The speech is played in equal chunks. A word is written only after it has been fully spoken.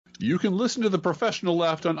You can listen to The Professional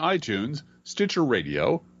Left on iTunes, Stitcher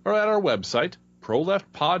Radio, or at our website,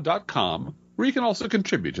 proleftpod.com, where you can also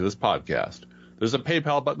contribute to this podcast. There's a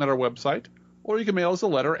PayPal button at our website, or you can mail us a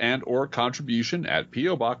letter and or contribution at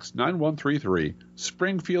P.O. Box 9133,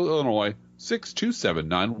 Springfield, Illinois,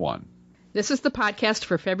 62791. This is the podcast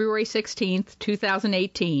for February 16th,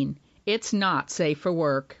 2018. It's not safe for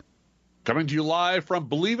work. Coming to you live from,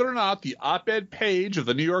 believe it or not, the op-ed page of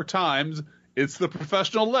the New York Times, it's The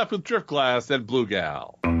Professional Left with Driftglass and Blue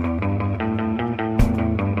Gal.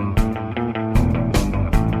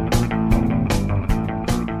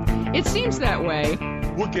 It seems that way.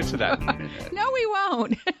 We'll get to that in a minute. No, we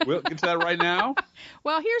won't. We'll get to that right now?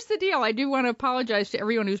 Well, here's the deal. I do want to apologize to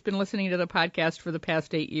everyone who's been listening to the podcast for the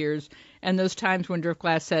past 8 years, and those times when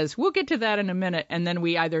Driftglass says, we'll get to that in a minute, and then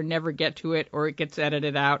we either never get to it or it gets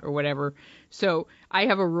edited out or whatever. So I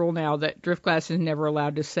have a rule now that Driftglass is never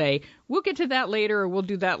allowed to say, we'll get to that later or we'll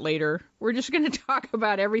do that later. We're just going to talk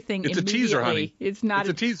about everything immediately. It's a teaser, honey. It's not. It's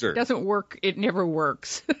a teaser. It doesn't work. It never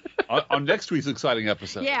works. on next week's exciting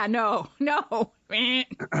episode. Yeah, no.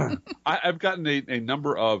 I've gotten a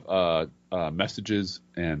number of messages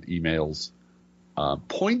and emails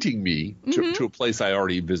pointing me to a place I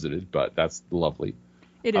already visited, but that's lovely.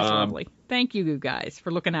 It is lovely. Thank you guys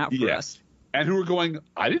for looking out for us. And who are going,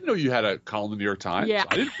 I didn't know you had a column in the New York Times. Yeah.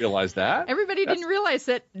 I didn't realize that. Everybody didn't realize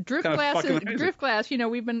that Driftglass, you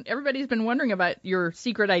know, everybody's been wondering about your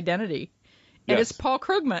secret identity. And it's Paul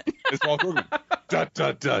Krugman. It's Paul Krugman. Da,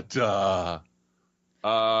 da, da,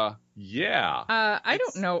 da. Yeah. I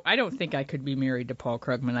don't know. I don't think I could be married to Paul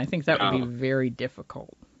Krugman. I think that would be very difficult.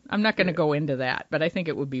 I'm not going to go into that, but I think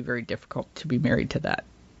it would be very difficult to be married to that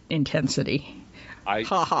intensity.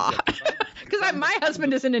 Ha. Because my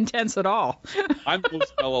husband isn't intense at all. I'm the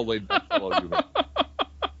most mellow, laid-back fellow you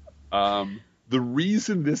know. The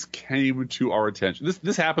reason this came to our attention,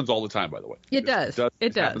 this happens all the time, by the way. It does.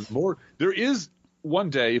 It does. More. There is one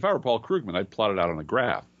day, if I were Paul Krugman, I'd plot it out on a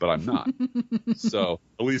graph, but I'm not. So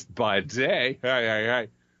at least by day, I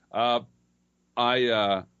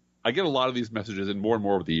get a lot of these messages, and more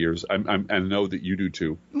over the years. I know that you do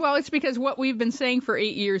too. Well, it's because what we've been saying for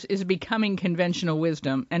 8 years is becoming conventional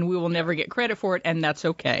wisdom, and we will never get credit for it, and that's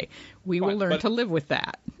okay. We will learn to live with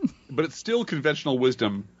that. But it's still conventional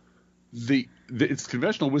wisdom. It's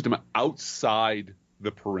conventional wisdom outside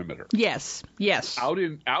the perimeter. Yes. Out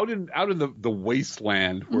in the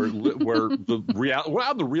wasteland where out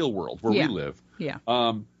in the real world where we live. Yeah.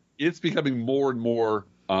 It's becoming more and more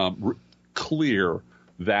clear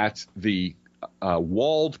that the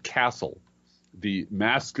walled castle, the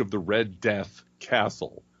Mask of the Red Death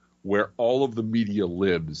castle, where all of the media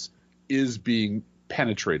lives, is being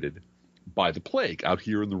penetrated by the plague out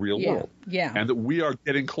here in the real world. Yeah. And that we are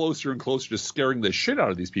getting closer and closer to scaring the shit out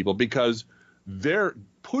of these people because their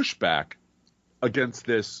pushback against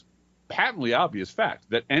this patently obvious fact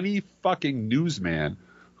that any fucking newsman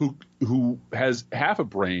who has half a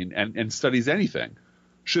brain and studies anything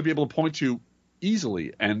should be able to point to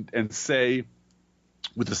easily and say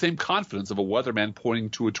with the same confidence of a weatherman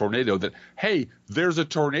pointing to a tornado that, hey, there's a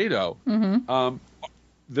tornado. Mm-hmm.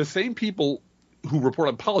 The same people who report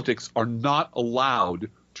on politics are not allowed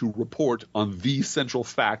to report on the central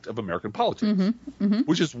fact of American politics,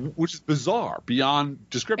 which is bizarre beyond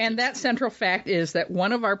description. And that central fact is that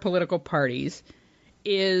one of our political parties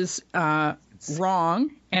is wrong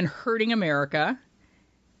and hurting America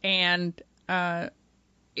and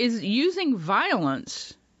is using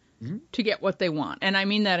violence to get what they want. And I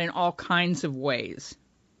mean that in all kinds of ways.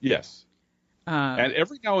 Yes. And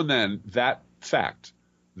every now and then that fact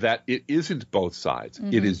that it isn't both sides.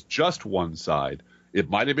 It is just one side. It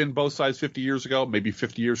might have been both sides 50 years ago, maybe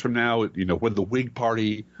 50 years from now, you know, when the Whig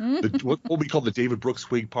Party, what we call the David Brooks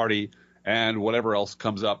Whig Party and whatever else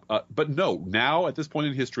comes up. But no, now at this point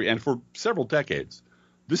in history and for several decades,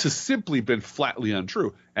 this has simply been flatly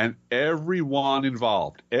untrue. And everyone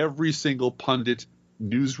involved, every single pundit,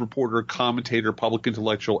 news reporter, commentator, public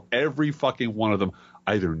intellectual, every fucking one of them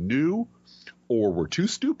either knew or were too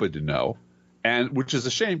stupid to know, and which is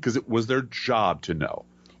a shame because it was their job to know.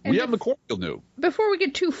 And we on the cornfield knew. Before we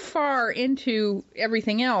get too far into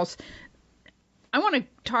everything else, I want to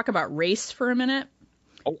talk about race for a minute.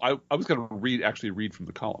 Oh, I was going to read from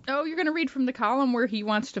the column. Oh, you're going to read from the column where he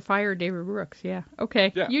wants to fire David Brooks. Yeah.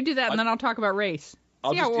 Okay. Yeah. You do that, and then I'll talk about race.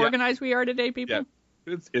 See how organized we are today, people?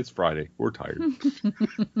 Yeah. It's Friday. We're tired.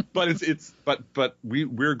 but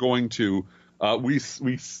we're going to we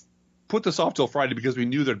put this off till Friday because we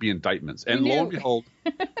knew there'd be indictments. And lo and behold,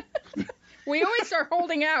 We always are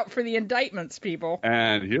holding out for the indictments, people.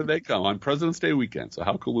 And here they come on President's Day weekend. So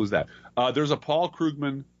how cool is that? There's a Paul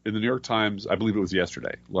Krugman in the New York Times, I believe it was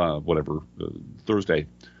yesterday, Thursday.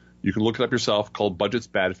 You can look it up yourself, called Budgets,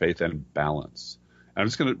 Bad Faith, and Balance. And I'm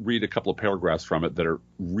just going to read a couple of paragraphs from it that are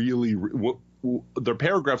really they're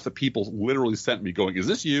paragraphs that people literally sent me going, is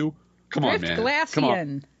this you? Come on, man. Come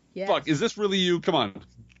on. Yes. Fuck, is this really you? Come on.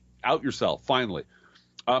 Out yourself, finally.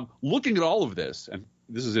 Looking at all of this, and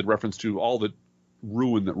this is in reference to all the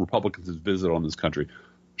ruin that Republicans have visited on this country,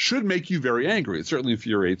 should make you very angry. It certainly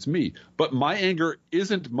infuriates me. But my anger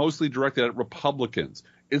isn't mostly directed at Republicans.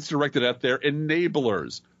 It's directed at their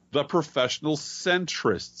enablers, the professional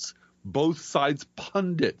centrists, both sides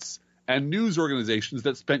pundits, and news organizations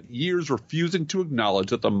that spent years refusing to acknowledge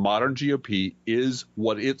that the modern GOP is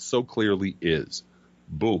what it so clearly is.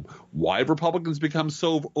 Boom. Why have Republicans become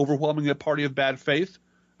so overwhelmingly a party of bad faith?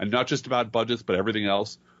 And not just about budgets, but everything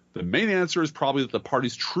else? The main answer is probably that the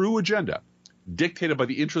party's true agenda, dictated by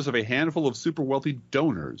the interests of a handful of super wealthy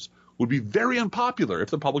donors, would be very unpopular if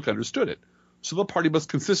the public understood it. So the party must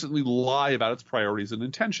consistently lie about its priorities and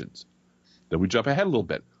intentions. Then we jump ahead a little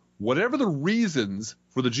bit. Whatever the reasons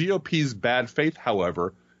for the GOP's bad faith,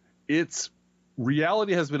 however, its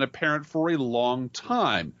reality has been apparent for a long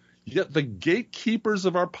time. Yet the gatekeepers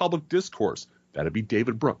of our public discourse, that'd be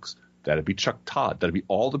David Brooks, that'd be Chuck Todd, that'd be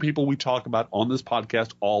all the people we talk about on this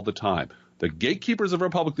podcast all the time. The gatekeepers of our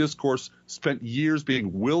public discourse spent years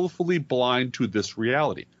being willfully blind to this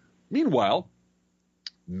reality. Meanwhile,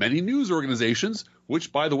 many news organizations,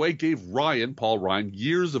 which, by the way, gave Paul Ryan,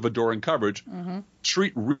 years of adoring coverage,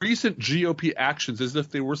 treat recent GOP actions as if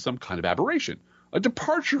they were some kind of aberration, a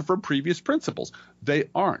departure from previous principles. They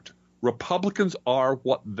aren't. Republicans are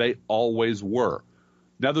what they always were.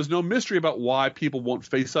 Now, there's no mystery about why people won't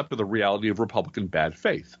face up to the reality of Republican bad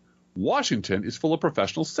faith. Washington is full of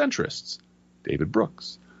professional centrists, David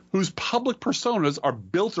Brooks, whose public personas are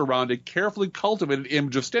built around a carefully cultivated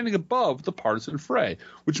image of standing above the partisan fray,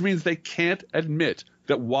 which means they can't admit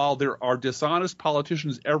that while there are dishonest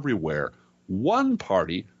politicians everywhere, one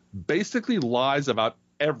party basically lies about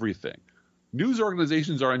everything. News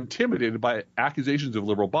organizations are intimidated by accusations of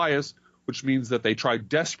liberal bias, which means that they try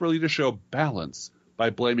desperately to show balance by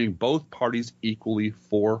blaming both parties equally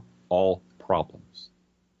for all problems.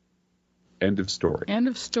 End of story. End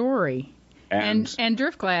of story. And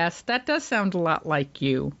Driftglass, that does sound a lot like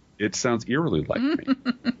you. It sounds eerily like me.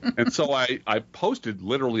 And so I posted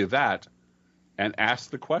literally that and asked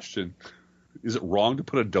the question, is it wrong to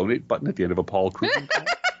put a donate button at the end of a Paul Krugman call?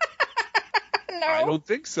 No. I don't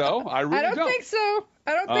think so. I don't think so.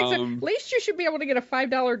 I don't think so. At least you should be able to get a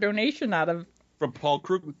 $5 donation out of from Paul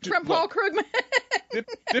Krugman. Paul Krugman.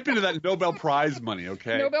 dip into that Nobel Prize money,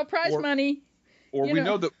 okay? Nobel Prize money. Or we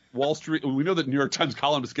know that Wall Street, we know that New York Times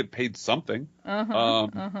columnists get paid something.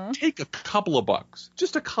 Take a couple of bucks,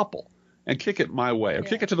 just a couple, and kick it my way, or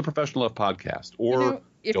kick it to the Professional F podcast, or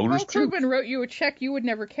if donors. Paul Krugman wrote you a check, you would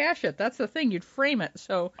never cash it. That's the thing; you'd frame it,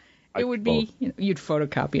 so it would be you'd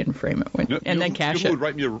photocopy it and frame it, and then cash it. Who would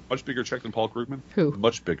write me a much bigger check than Paul Krugman? Who?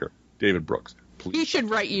 Much bigger, David Brooks. Please. He should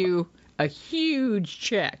write you a huge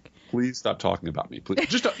check. Please stop talking about me, please.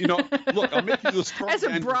 Just look, I'll make you this as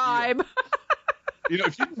a bribe.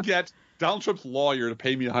 If you can get Donald Trump's lawyer to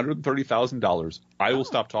pay me $130,000, I will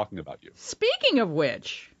stop talking about you. Speaking of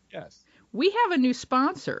which, yes, we have a new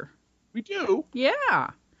sponsor. We do?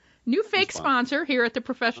 Yeah. New fake sponsor here at the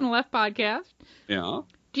Professional F podcast. Yeah.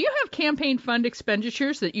 Do you have campaign fund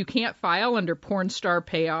expenditures that you can't file under porn star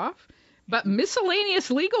payoff, but miscellaneous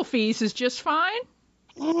legal fees is just fine?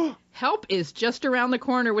 Help is just around the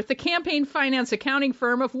corner with the campaign finance accounting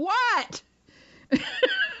firm of what?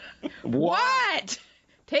 What?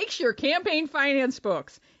 Takes your campaign finance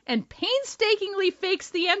books and painstakingly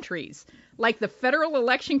fakes the entries, like the Federal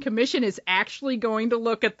Election Commission is actually going to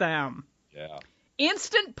look at them. Yeah.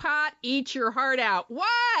 Instant Pot, eat your heart out.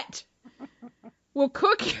 What? Will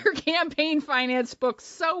cook your campaign finance books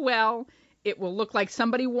so well, it will look like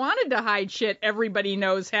somebody wanted to hide shit everybody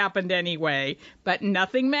knows happened anyway, but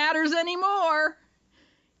nothing matters anymore.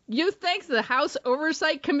 You think the House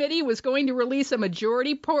Oversight Committee was going to release a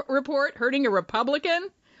majority report hurting a Republican?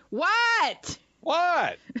 What?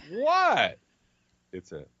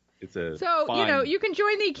 It's a So, fine. you can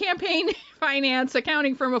join the campaign finance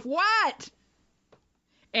accounting firm of what?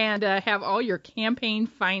 And have all your campaign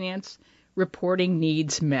finance reporting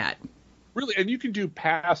needs met. Really, and you can do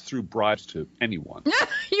pass-through bribes to anyone.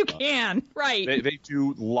 You can, right. They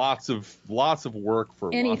do lots of work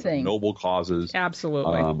for lots of noble causes.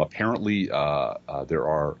 Absolutely. Apparently, there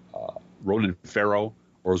are Ronan Farrow,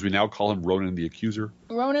 or as we now call him, Ronan the Accuser.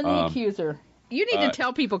 Ronan the Accuser. You need to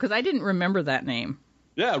tell people, because I didn't remember that name.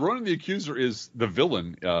 Yeah, Ronan the Accuser is the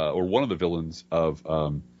villain, or one of the villains of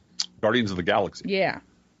Guardians of the Galaxy. Yeah.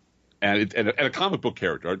 And a comic book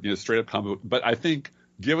character, straight up comic book. But I think,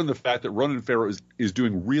 given the fact that Ronan Farrow is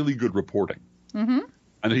doing really good reporting,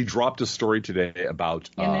 and he dropped a story today about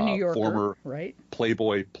former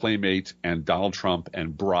Playboy, Playmate, and Donald Trump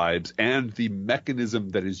and bribes, and the mechanism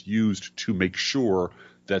that is used to make sure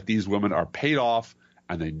that these women are paid off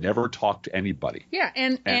and they never talk to anybody. Yeah,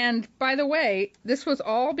 and by the way, this was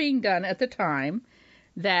all being done at the time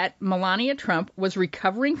that Melania Trump was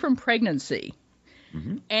recovering from pregnancy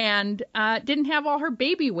and didn't have all her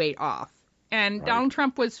baby weight off. And Donald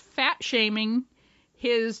Trump was fat-shaming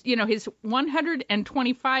his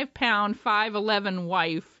 125-pound, 5'11"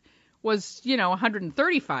 wife was,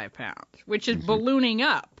 135 pounds, which is ballooning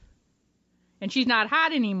up. And she's not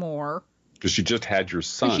hot anymore. Because she just had your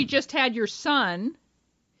son.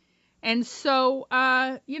 And so,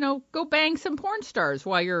 go bang some porn stars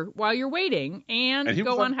while you're waiting, and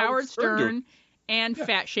go on Howard Stern and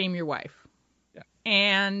fat shame your wife. Yeah.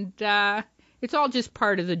 And it's all just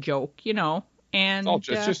part of the joke, And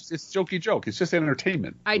it's jokey joke. It's just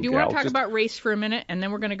entertainment. I do want to talk about race for a minute, and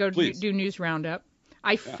then we're going to go do News Roundup.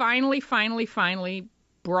 I finally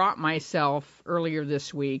brought myself earlier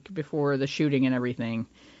this week, before the shooting and everything,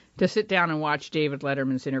 to sit down and watch David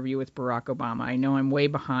Letterman's interview with Barack Obama. I know I'm way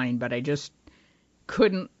behind, but I just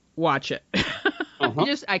couldn't watch it.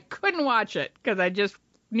 I couldn't watch it because I just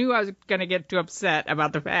knew I was going to get too upset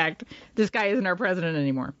about the fact this guy isn't our president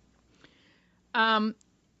anymore.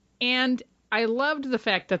 And I loved the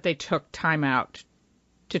fact that they took time out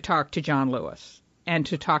to talk to John Lewis and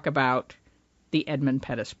to talk about the Edmund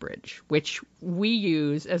Pettus Bridge, which we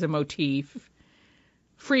use as a motif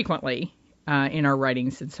frequently in our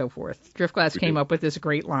writings and so forth. Driftglass came up with this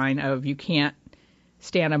great line of, you can't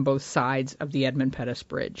stand on both sides of the Edmund Pettus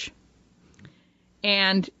Bridge.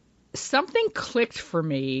 And something clicked for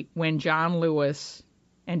me when John Lewis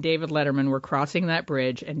and David Letterman were crossing that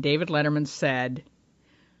bridge, and David Letterman said,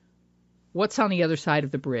 "What's on the other side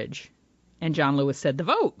of the bridge?" And John Lewis said, "The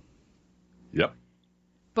vote." Yep.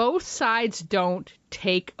 Both sides don't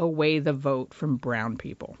take away the vote from brown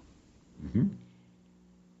people.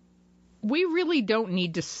 We really don't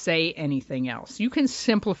need to say anything else. You can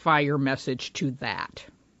simplify your message to that.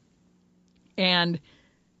 And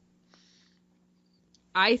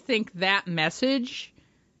I think that message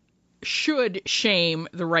should shame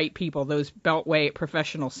the right people, those Beltway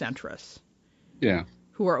professional centrists. Yeah.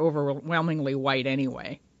 Who are overwhelmingly white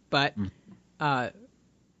anyway. But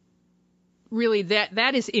really,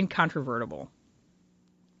 that is incontrovertible.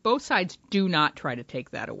 Both sides do not try to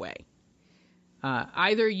take that away.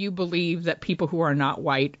 Either you believe that people who are not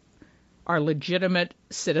white are legitimate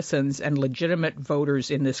citizens and legitimate voters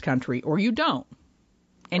in this country, or you don't.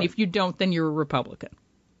 And if you don't, then you're a Republican.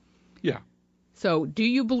 Yeah. So do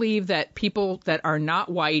you believe that people that are not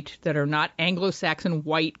white, that are not Anglo-Saxon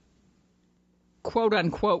white,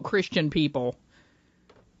 quote-unquote Christian people,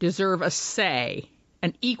 deserve a say,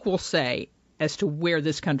 an equal say, as to where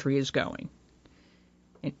this country is going?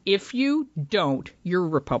 And if you don't, you're a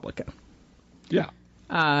Republican. Yeah.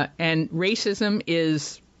 And racism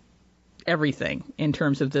is everything in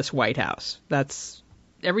terms of this White House. That's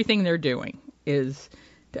everything they're doing is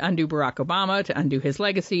to undo Barack Obama, to undo his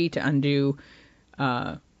legacy, to undo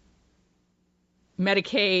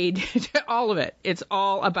Medicaid, all of it. It's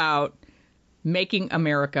all about making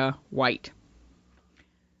America white.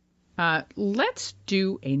 Let's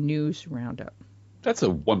do a news roundup. That's a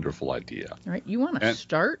wonderful idea. All right, you want to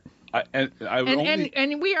start?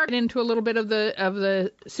 And we are into a little bit of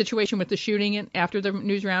the situation with the shooting and after the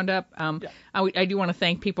news roundup. I do want to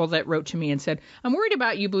thank people that wrote to me and said, "I'm worried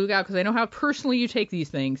about you, Blue Gal, because I know how personally you take these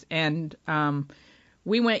things." And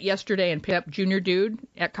we went yesterday and picked up Junior Dude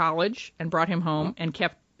at college and brought him home and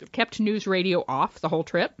kept news radio off the whole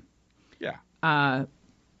trip. Yeah.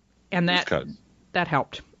 And that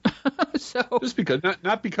helped. So just because,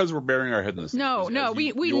 not because we're burying our head in the sand. No,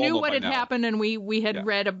 we knew what had happened, and we had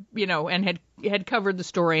read and had covered the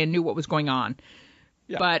story and knew what was going on.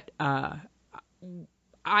 Yeah. But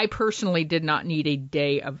I personally did not need a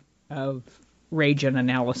day of rage and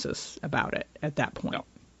analysis about it at that point.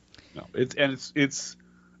 No, it's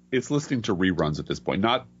listening to reruns at this point,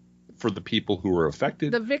 not for the people who were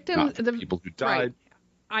affected, the victims, not for the people who died. Right.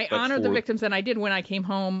 I honor the victims, and I did when I came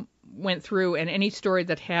home. Went through, and any story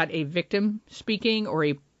that had a victim speaking or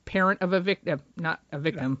a parent of a victim, not a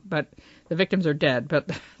victim, but the victims are dead, but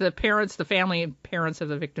the parents, the family and parents of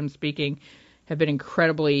the victim speaking have been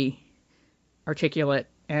incredibly articulate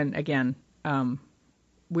and, again,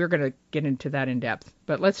 we're going to get into that in depth.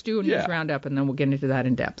 But let's do a news roundup, and then we'll get into that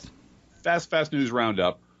in depth. Fast news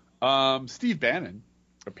roundup. Steve Bannon,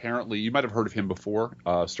 apparently, you might have heard of him before,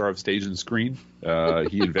 star of stage and screen.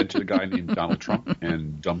 He invented a guy named Donald Trump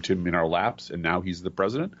and dumped him in our laps, and now he's the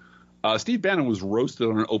president. Steve Bannon was roasted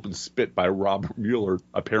on an open spit by Robert Mueller,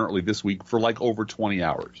 apparently this week, for like over 20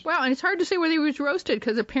 hours. Wow, and it's hard to say whether he was roasted,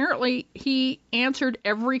 because apparently he answered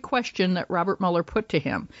every question that Robert Mueller put to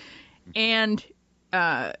him. And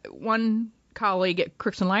one colleague at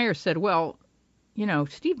Crooks and Liars said, well, you know,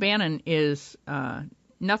 Steve Bannon is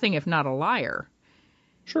nothing if not a liar.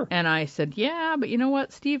 Sure. And I said, yeah, but you know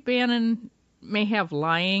what? Steve Bannon may have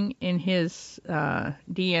lying in his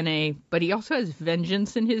DNA, but he also has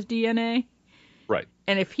vengeance in his DNA. Right.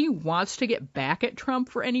 And if he wants to get back at Trump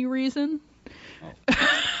for any reason,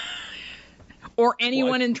 or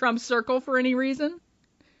anyone in Trump's circle for any reason.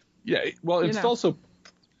 Yeah, well, it's also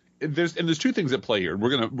there's two things at play here.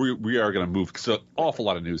 We are gonna move because an awful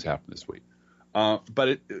lot of news happened this week.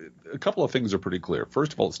 But a couple of things are pretty clear.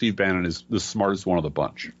 First of all, Steve Bannon is the smartest one of the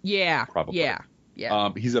bunch. Yeah, probably. Yeah.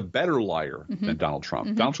 He's a better liar than Donald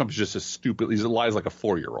Trump. Donald Trump is just a stupid. He lies like a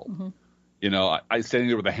 4-year-old. You know, I standing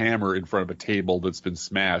there with a hammer in front of a table that's been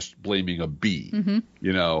smashed, blaming a bee.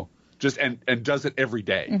 You know, just and does it every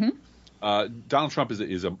day. Donald Trump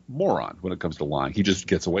is a moron when it comes to lying. He just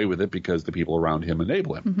gets away with it because the people around him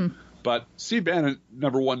enable him. But Steve Bannon,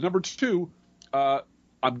 number one. Number two,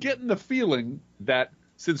 I'm getting the feeling that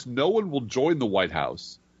since no one will join the White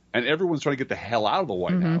House and everyone's trying to get the hell out of the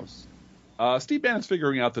White House, Steve Bannon's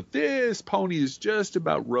figuring out that this pony is just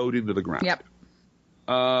about rode into the ground. Yep.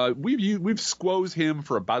 We've squozed him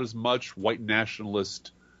for about as much white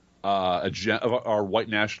nationalist our white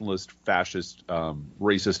nationalist, fascist,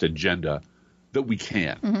 racist agenda that we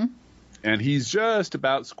can. And he's just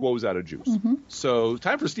about squoze out of juice. So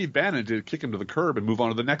time for Steve Bannon to kick him to the curb and move on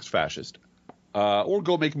to the next fascist. Or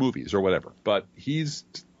go make movies or whatever. But he's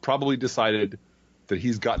probably decided that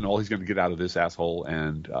he's gotten all he's going to get out of this asshole,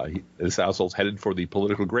 and this asshole's headed for the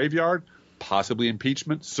political graveyard, possibly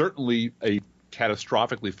impeachment, certainly a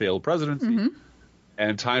catastrophically failed presidency,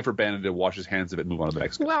 and time for Bannon to wash his hands of it and move on to the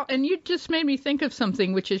next guy. Well, and you just made me think of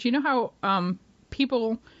something, which is, you know how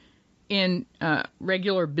people in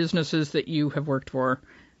regular businesses that you have worked for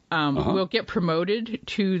will get promoted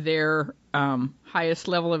to their highest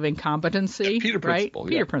level of incompetency, Peter right? Principle.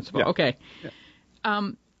 Peter Principle. Okay.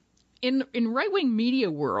 In right-wing media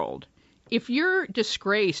world, if you're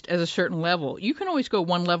disgraced at a certain level, you can always go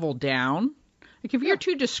one level down. Like if you're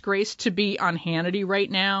too disgraced to be on Hannity right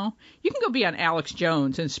now, you can go be on Alex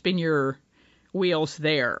Jones and spin your wheels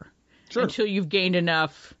there until you've gained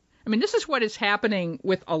enough. I mean, this is what is happening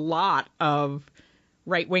with a lot of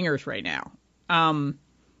right-wingers right now. I'm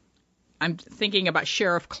thinking about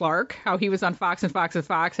Sheriff Clark, how he was on Fox and Fox and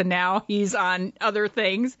Fox, and now he's on other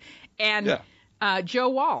things. And Joe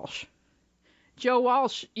Walsh. Joe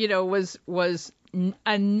Walsh, you know, was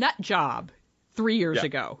a nut job 3 years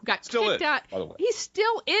ago. Got still kicked out. By the way. He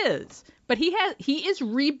still is. But he is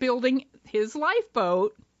rebuilding his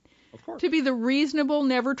lifeboat to be the reasonable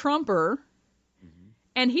never Trumper.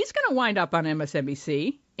 And he's going to wind up on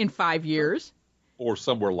MSNBC in 5 years. Or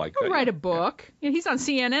somewhere like that. He'll write a book. Yeah. He's on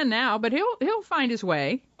CNN now, but he'll find his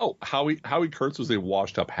way. Oh, Howie Kurtz was a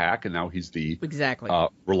washed-up hack, and now he's the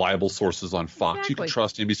reliable sources on Fox. Exactly. You can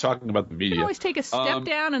trust him. He's talking about the media. You can always take a step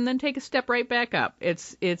down and then take a step right back up.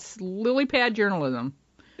 It's lily pad journalism.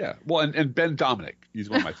 Yeah. Well, and Ben Dominic, he's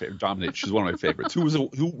one of my favorite. Dominic, she's one of my favorites. Who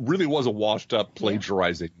really was a washed-up,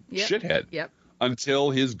 plagiarizing shithead. Yep.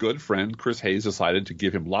 Until his good friend Chris Hayes decided to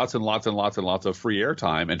give him lots and lots and lots and lots of free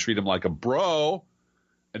airtime and treat him like a bro.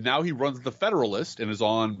 And now he runs the Federalist and is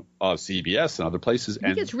on CBS and other places.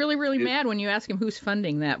 He gets really, really mad when you ask him who's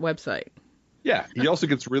funding that website. Yeah. He also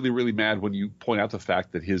gets really, really mad when you point out the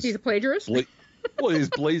fact that he's a plagiarist? His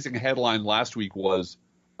blazing headline last week was,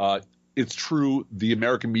 it's true, the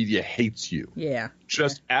American media hates you. Yeah.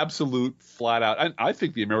 Just absolute, flat out. And I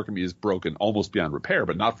think the American media is broken almost beyond repair,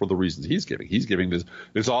 but not for the reasons he's giving. He's giving this,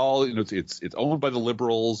 it's all, you know, it's owned by the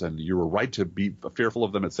liberals and you're right to be fearful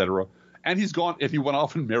of them, et cetera. And he's gone, and he went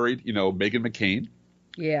off and married, you know, Meghan McCain.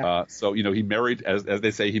 Yeah. So, you know, he married, as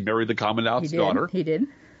they say, he married the Commandant's daughter. He did.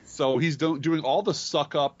 So he's doing all the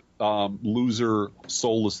suck up, loser,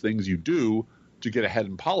 soulless things you do to get ahead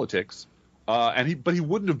in politics. But he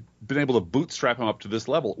wouldn't have been able to bootstrap him up to this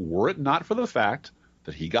level were it not for the fact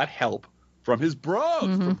that he got help from his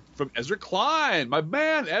bros, from Ezra Klein. My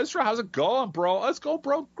man, Ezra, how's it going, bro? Let's go,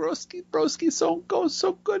 bro. Broski,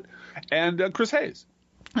 so good. And Chris Hayes.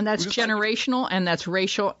 And that's generational, and that's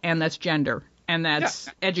racial, and that's gender. And that's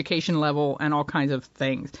education level and all kinds of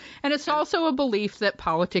things. And it's also a belief that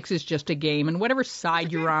politics is just a game, and whatever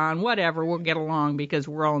side you're on, whatever, we'll get along because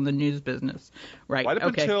we're all in the news business. Right. Right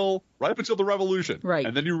up until the revolution. Right.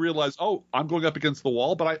 And then you realize, oh, I'm going up against the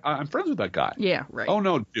wall, but I'm friends with that guy. Yeah, right. Oh,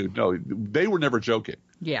 no, dude, no. They were never joking.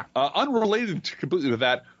 Yeah. Unrelated completely to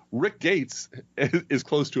that, Rick Gates is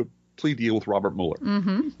close to a plea deal with Robert Mueller.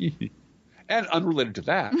 Mm-hmm. And unrelated to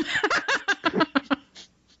that,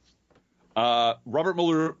 Robert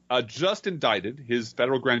Mueller just indicted, his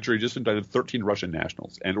federal grand jury just indicted 13 Russian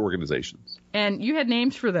nationals and organizations. And you had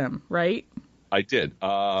names for them, right? I did.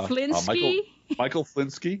 Flinsky? Michael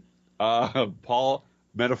Flinsky, Paul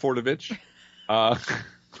Manafortovich.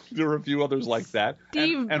 There were a few others like that.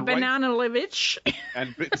 Steve Bananalivich.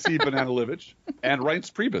 And Steve Bananalivich. And Reince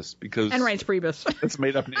Priebus. Reince Priebus. That's a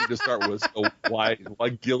made-up name to start with, so why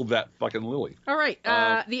gild that fucking lily? All right.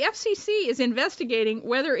 The FCC is investigating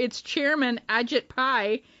whether its chairman, Ajit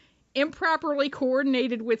Pai, improperly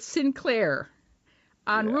coordinated with Sinclair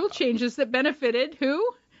on rule changes that benefited who?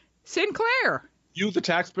 Sinclair. You, the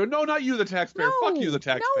taxpayer? No, not you, the taxpayer. No, fuck you, the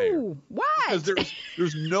taxpayer. No, what? Because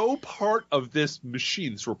there's no part of this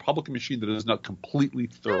machine, this Republican machine, that is not completely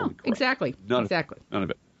thoroughly corrupt. Exactly. None of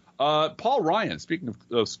it. Paul Ryan, speaking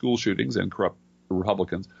of school shootings and corrupt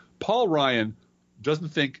Republicans, Paul Ryan doesn't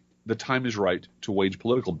think the time is right to wage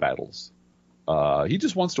political battles. He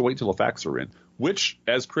just wants to wait till the facts are in, which,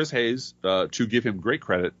 as Chris Hayes, to give him great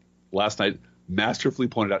credit, last night masterfully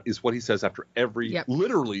pointed out, is what he says after every,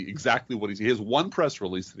 literally exactly what he has one press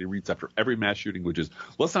release that he reads after every mass shooting, which is,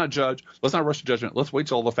 let's not judge, let's not rush to judgment, let's wait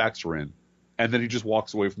till all the facts are in. And then he just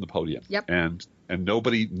walks away from the podium. And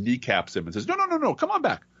nobody kneecaps him and says, no, come on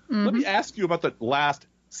back. Mm-hmm. Let me ask you about the last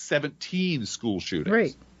 17 school shootings.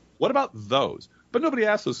 Right. What about those? But nobody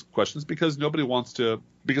asks those questions because nobody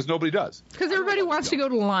does. Because everybody wants to go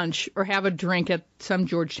to lunch or have a drink at some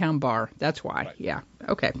Georgetown bar. That's why. Right. Yeah.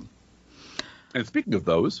 Okay. And speaking of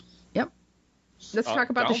those. Let's talk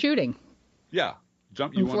about the shooting. Yeah.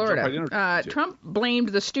 In Florida. Trump blamed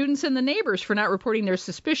the students and the neighbors for not reporting their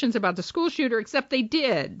suspicions about the school shooter, except they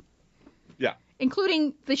did. Yeah.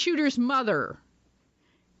 Including the shooter's mother.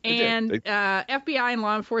 And FBI and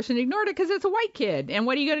law enforcement ignored it because it's a white kid. And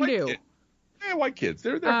what are you going to do? Yeah, white kids.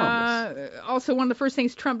 They're harmless. Also, one of the first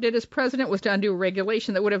things Trump did as president was to undo a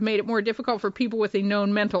regulation that would have made it more difficult for people with a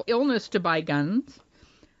known mental illness to buy guns.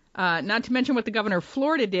 Not to mention what the governor of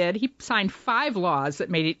Florida did. He signed 5 laws that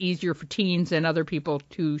made it easier for teens and other people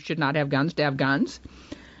who should not have guns to have guns.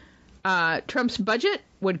 Trump's budget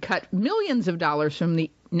would cut millions of dollars from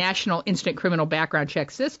the National Instant Criminal Background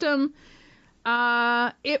Check System.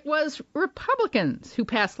 It was Republicans who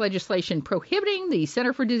passed legislation prohibiting the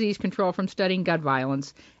Center for Disease Control from studying gun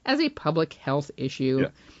violence as a public health issue. Yeah.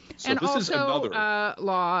 So and this also is another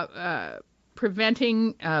law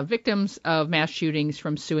preventing victims of mass shootings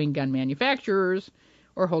from suing gun manufacturers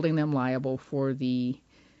or holding them liable for the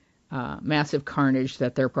massive carnage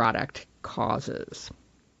that their product causes.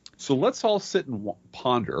 So let's all sit and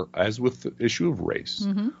ponder, as with the issue of race,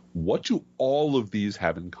 what do all of these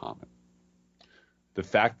have in common? The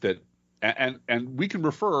fact that, and we can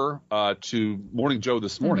refer to Morning Joe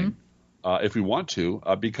this morning if we want to,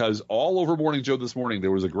 because all over Morning Joe this morning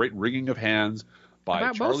there was a great wringing of hands by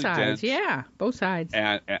about Charlie both sides. Dent, yeah, both sides,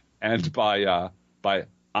 and by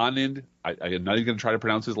Anand. I'm not even going to try to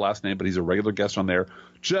pronounce his last name, but he's a regular guest on there.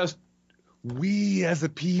 Just we as a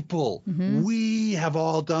people, we have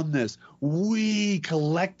all done this. We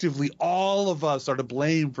collectively, all of us, are to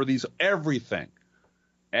blame for these everything.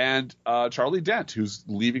 And Charlie Dent, who's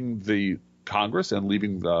leaving the Congress and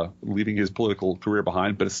leaving his political career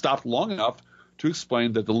behind, but has stopped long enough to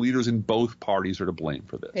explain that the leaders in both parties are to blame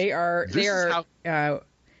for this. They are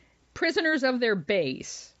prisoners of their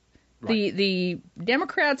base. Right. The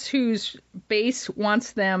Democrats whose base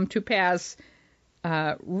wants them to pass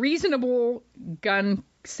reasonable gun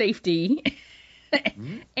safety,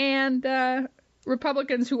 and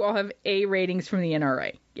Republicans who all have A ratings from the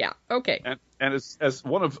NRA. Yeah. Okay. And as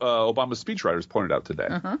one of Obama's speechwriters pointed out today,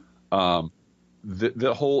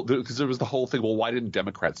 because there was the whole thing. Well, why didn't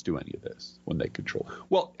Democrats do any of this when they control?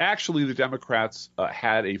 Well, actually, the Democrats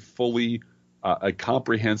had a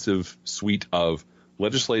comprehensive suite of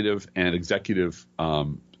legislative and executive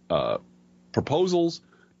proposals.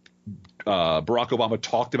 Barack Obama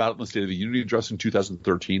talked about it in the State of the Union address in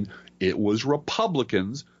 2013. It was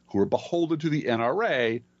Republicans who were beholden to the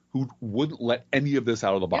NRA who wouldn't let any of this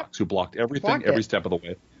out of the box, who blocked everything every step of the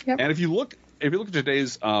way. Yep. And if you look at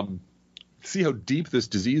today's see how deep this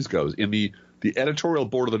disease goes. In the editorial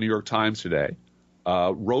board of the New York Times today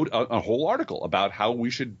wrote a whole article about how we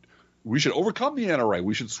should we should overcome the NRA.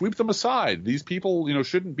 We should sweep them aside. These people,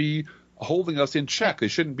 shouldn't be holding us in check. They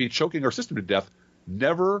shouldn't be choking our system to death.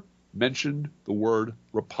 Never mentioned the word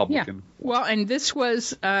Republican. Yeah. Well, and this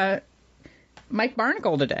was Mike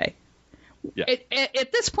Barnacle today. Yeah.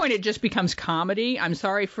 At this point, it just becomes comedy. I'm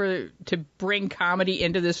sorry to bring comedy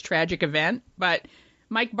into this tragic event, but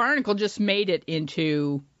Mike Barnacle just made it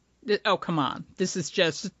into, oh, come on. This is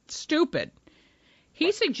just stupid.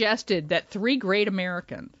 He suggested that three great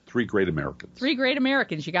Americans. You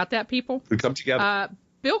got that, people? Who come together.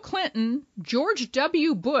 Bill Clinton, George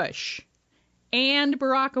W. Bush, and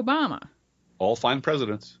Barack Obama. All fine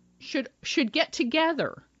presidents. Should get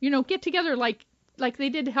together. Get together like they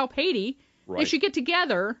did to help Haiti. Right. They should get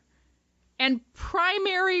together and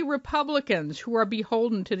primary Republicans who are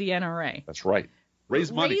beholden to the NRA. That's right.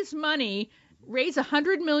 Raise money. Raise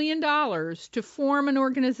 $100 million to form an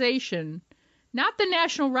organization, not the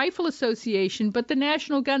National Rifle Association, but the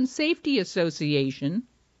National Gun Safety Association,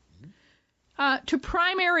 to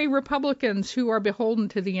primary Republicans who are beholden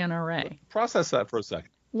to the NRA. Process that for a second.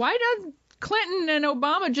 Why does Clinton and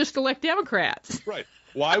Obama just elect Democrats? Right.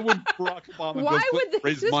 Why would Barack Obama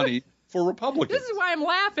raise money for Republicans? This is why I'm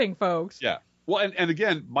laughing, folks. Yeah. Well, and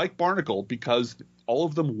again, Mike Barnacle, because all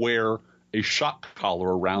of them wear a shock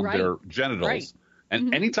collar around their genitals. Right.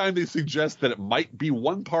 And anytime they suggest that it might be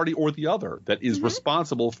one party or the other that is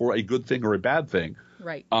responsible for a good thing or a bad thing,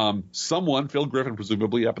 right? Someone, Phil Griffin,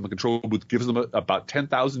 presumably up in the control booth, gives them about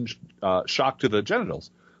 10,000 shock to the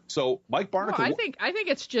genitals. So Mike Barnacle. Well, I think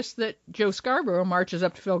it's just that Joe Scarborough marches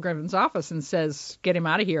up to Phil Griffin's office and says, "Get him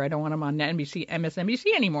out of here. I don't want him on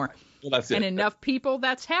MSNBC anymore." Well, that's it. And enough people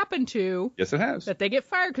that's happened to. Yes, it has. That they get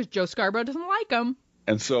fired because Joe Scarborough doesn't like them.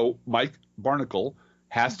 And so Mike Barnacle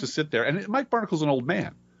has to sit there. And Mike Barnacle's an old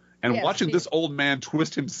man. And watching this old man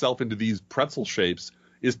twist himself into these pretzel shapes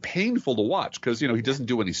is painful to watch because, he doesn't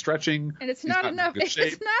do any stretching. And it's not enough. It's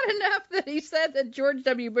not enough that he said that George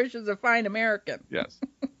W. Bush is a fine American. Yes.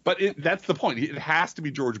 But that's the point. It has to be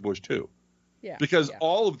George Bush, too. Yeah. Because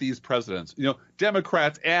all of these presidents,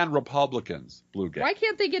 Democrats and Republicans, Blue Gang. Why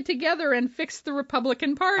can't they get together and fix the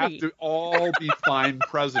Republican Party? Have to all be fine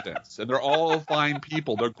presidents. And they're all fine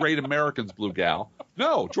people. They're great Americans, Blue Gal.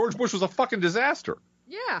 No, George Bush was a fucking disaster.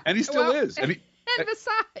 Yeah. And he still is. And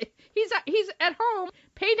besides, he's at home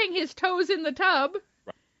painting his toes in the tub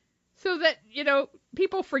so that,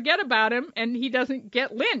 people forget about him and he doesn't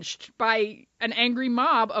get lynched by an angry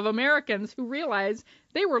mob of Americans who realize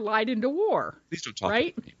they were lied into war. Please don't talk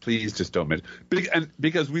about me. Please just don't mention it.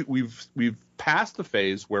 Because we've passed the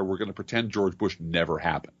phase where we're going to pretend George Bush never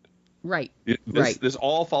happened. Right. This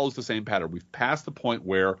all follows the same pattern. We've passed the point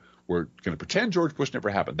where we're going to pretend George Bush never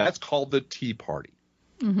happened. That's called the Tea Party.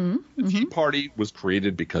 The Tea Party was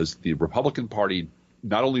created because the Republican Party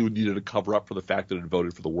not only needed to cover up for the fact that it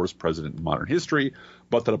voted for the worst president in modern history,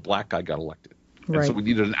 but that a black guy got elected. And so we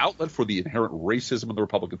needed an outlet for the inherent racism of the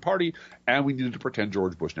Republican Party, and we needed to pretend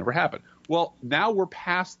George Bush never happened. Well, now we're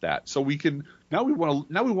past that, so we want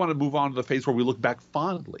to move on to the phase where we look back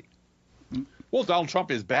fondly. Well, Donald Trump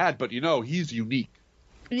is bad, but he's unique.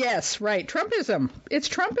 Yes, right. Trumpism. It's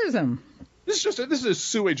Trumpism. This is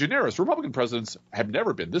sui generis. Republican presidents have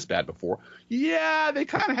never been this bad before. Yeah, they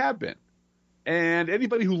kind of have been. And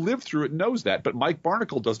anybody who lived through it knows that. But Mike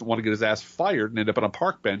Barnacle doesn't want to get his ass fired and end up on a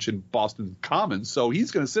park bench in Boston Commons. So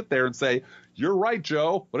he's going to sit there and say, "You're right,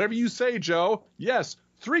 Joe. Whatever you say, Joe. Yes,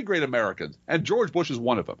 three great Americans. And George Bush is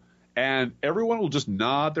one of them." And everyone will just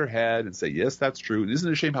nod their head and say, "Yes, that's true." And isn't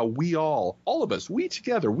it a shame how we all of us, we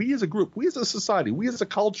together, we as a group, we as a society, we as a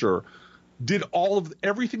culture, did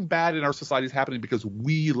everything bad in our societies happening because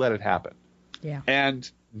we let it happen. Yeah. And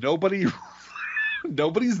nobody's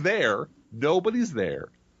there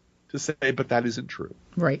to say, but that isn't true.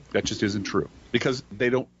 Right. That just isn't true. Because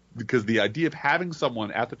the idea of having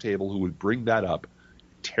someone at the table who would bring that up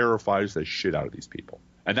terrifies the shit out of these people.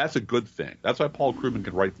 And that's a good thing. That's why Paul Krugman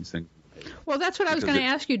can write these things. Well, that's what I was going to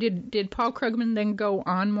ask you. Did Paul Krugman then go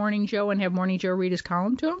on Morning Joe and have Morning Joe read his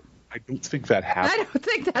column to him? I don't think that happened. I don't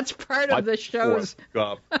think that's part of the show's.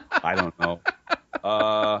 I don't know.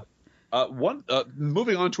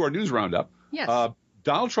 Moving on to our news roundup. Yes.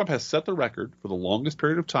 Donald Trump has set the record for the longest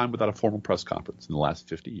period of time without a formal press conference in the last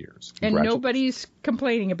 50 years. And nobody's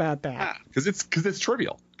complaining about that. Because it's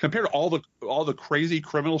trivial compared to all the crazy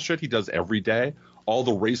criminal shit he does every day, all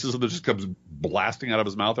the racism that just comes blasting out of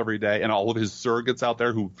his mouth every day, and all of his surrogates out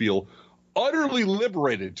there who feel utterly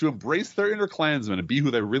liberated to embrace their inner Klansmen and be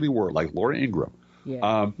who they really were, like Laura Ingraham.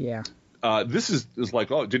 Yeah. This is like,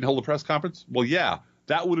 didn't hold a press conference? Well, yeah,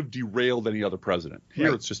 that would have derailed any other president.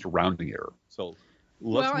 Here, It's just a rounding error. So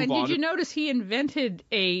Let's move on. Did you notice he invented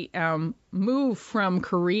a move from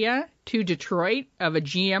Korea to Detroit of a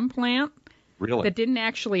GM plant? Really? That didn't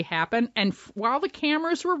actually happen. And while the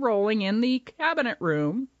cameras were rolling in the cabinet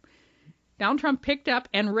room, Donald Trump picked up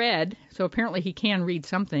and read, so apparently he can read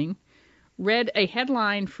something, read a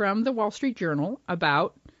headline from the Wall Street Journal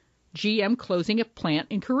about GM closing a plant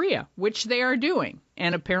in Korea, which they are doing.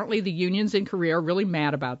 And apparently the unions in Korea are really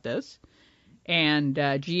mad about this. And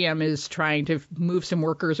GM is trying to move some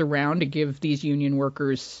workers around to give these union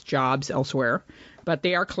workers jobs elsewhere. But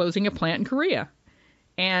they are closing a plant in Korea.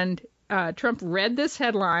 And Trump read this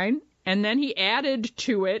headline, and then he added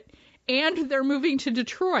to it, and they're moving to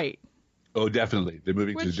Detroit. Oh, definitely. They're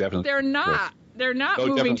moving to definitely. They're not. They're not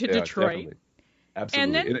moving to Detroit.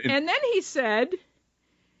 Absolutely. And then he said,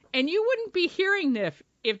 and you wouldn't be hearing this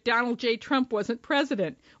if Donald J. Trump wasn't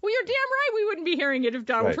president. Well, you're damn right we wouldn't be hearing it if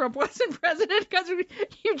Donald Trump wasn't president, because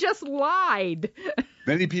you just lied.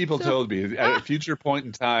 Many people told me at a future point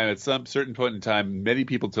in time, at some certain point in time, many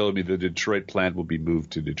people told me the Detroit plant will be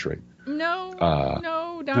moved to Detroit. No,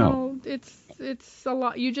 Donald. No. It's a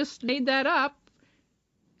lot. You just made that up.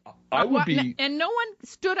 I would be. And no one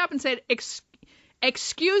stood up and said,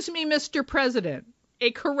 excuse me, Mr. President,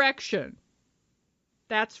 a correction.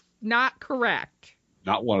 That's not correct.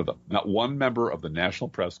 Not one of them. Not one member of the National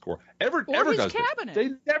Press Corps ever his does cabinet. This.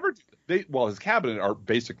 They never do. His cabinet are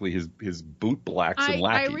basically his boot blacks and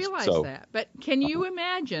lackeys. I realize that. But can you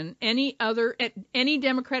imagine any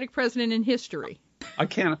Democratic president in history? I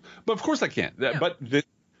can't. But of course I can't. No. But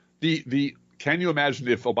the can you imagine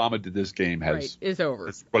if Obama did this game is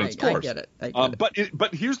over. But it's I get it.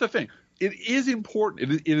 But here's the thing. It is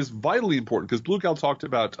important. It is vitally important, because Blue Gal talked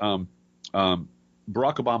about Barack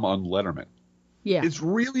Obama on Letterman. Yeah. It's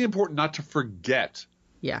really important not to forget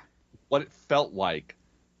what it felt like,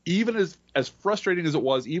 even as frustrating as it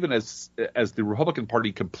was, even as the Republican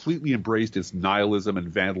Party completely embraced its nihilism and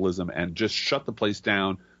vandalism and just shut the place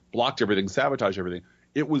down, blocked everything, sabotaged everything.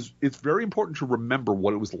 It's very important to remember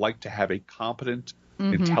what it was like to have a competent,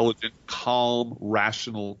 intelligent, calm,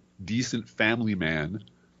 rational, decent family man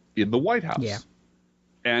in the White House. Yeah.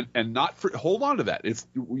 And not hold on to that. It's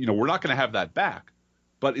we're not going to have that back.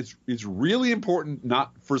 But it's really important,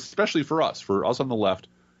 especially for us on the left,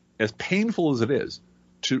 as painful as it is,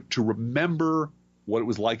 to remember what it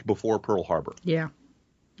was like before Pearl Harbor. Yeah.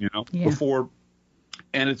 Before,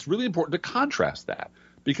 and it's really important to contrast that,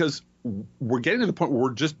 because we're getting to the point where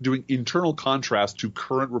we're just doing internal contrast to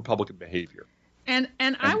current Republican behavior. And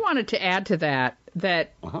I wanted to add to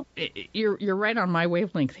that you're right on my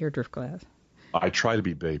wavelength here, Driftglass. I try to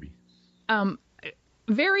be, baby.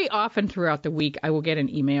 Very often throughout the week, I will get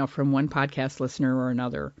an email from one podcast listener or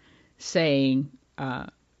another saying,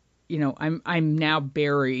 I'm now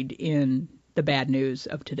buried in the bad news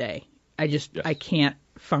of today. I can't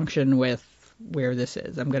function with where this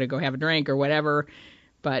is. I'm going to go have a drink or whatever.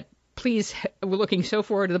 But please, we're looking so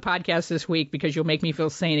forward to the podcast this week because you'll make me feel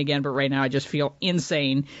sane again. But right now I just feel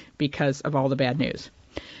insane because of all the bad news.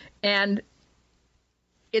 And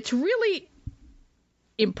it's really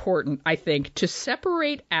important, I think, to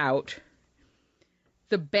separate out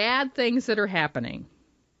the bad things that are happening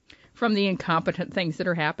from the incompetent things that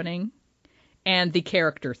are happening and the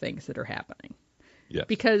character things that are happening. Yes.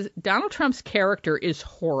 Because Donald Trump's character is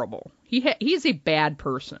horrible. He's a bad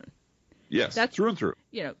person. Yes, that's through and through.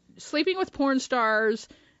 Sleeping with porn stars,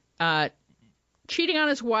 cheating on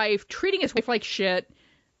his wife, treating his wife like shit.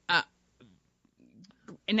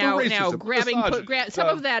 Now grabbing, some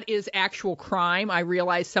of that is actual crime. I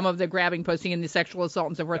realize some of the grabbing, posting, and the sexual assault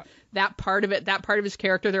and so forth. Yeah. That part of his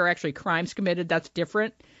character, there are actually crimes committed. That's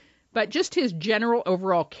different. But just his general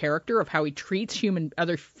overall character of how he treats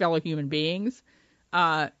other fellow human beings,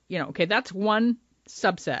 that's one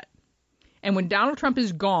subset. And when Donald Trump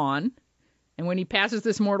is gone, and when he passes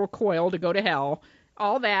this mortal coil to go to hell,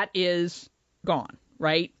 all that is gone,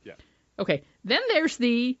 right? Yeah. Okay. Then there's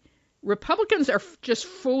the Republicans are just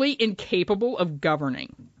fully incapable of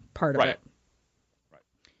governing part of it. Right.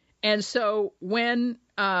 And so when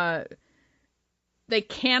they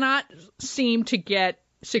cannot seem to get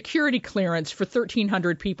security clearance for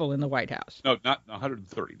 1,300 people in the White House. No, not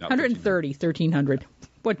 130. Not 130, 1,300.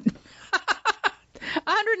 What?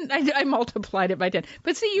 100. I multiplied it by 10.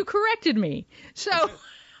 But see, you corrected me. So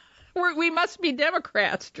we must be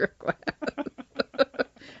Democrats, Strickland.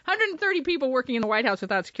 130 people working in the White House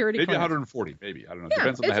without security clearance. Maybe 140, maybe. I don't know. It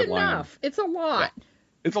depends on the headline. It's enough. It's a lot. Yeah.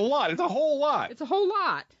 It's a lot. It's a whole lot. It's a whole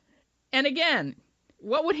lot. And again,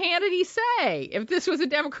 what would Hannity say if this was a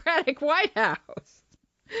Democratic White House?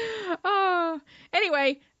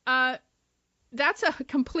 Anyway, that's a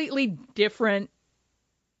completely different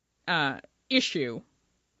issue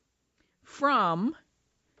from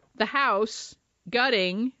the House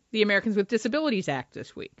gutting the Americans with Disabilities Act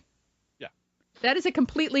this week. Yeah. That is a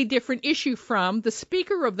completely different issue from the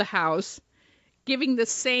Speaker of the House giving the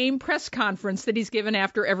same press conference that he's given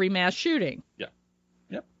after every mass shooting. Yeah.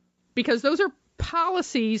 Yep. Because those are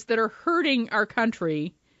policies that are hurting our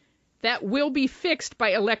country that will be fixed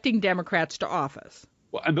by electing Democrats to office.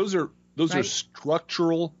 Well, and those are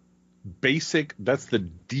structural, basic. That's the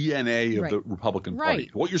DNA of the Republican Party.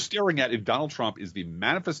 What you're staring at in Donald Trump is the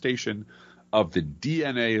manifestation of the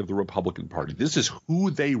DNA of the Republican Party. This is who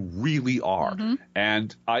they really are. Mm-hmm.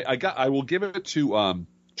 And I will give it to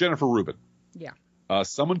Jennifer Rubin. Yeah.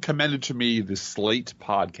 Someone commended to me the Slate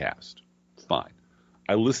podcast. Fine.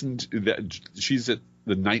 I listened to that. She's at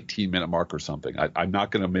the 19-minute mark or something. I'm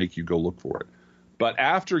not going to make you go look for it. But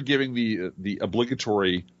after giving the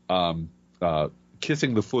obligatory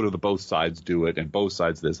kissing the foot of the both sides do it and both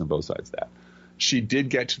sides this and both sides that, she did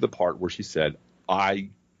get to the part where she said, I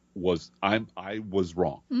was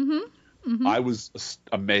wrong. Mm-hmm. Mm-hmm. I was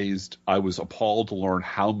amazed. I was appalled to learn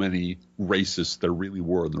how many racists there really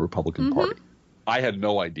were in the Republican Party. I had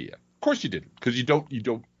no idea. Of course you didn't, because you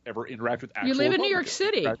don't ever interact with actual You live in New York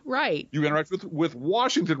Republicans, City, right? You interact with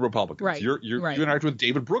Washington Republicans. Right. You interact with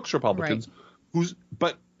David Brooks Republicans, whose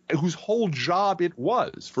whole job it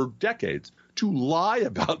was for decades to lie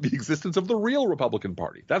about the existence of the real Republican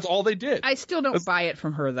Party. That's all they did. I still don't buy it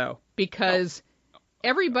from her, though, because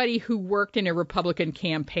everybody who worked in a Republican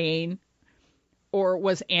campaign or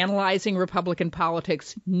was analyzing Republican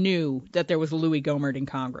politics knew that there was Louis Gohmert in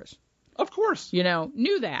Congress. Of course.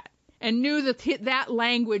 Knew that. And knew that that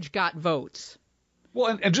language got votes.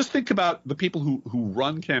 Well, and just think about the people who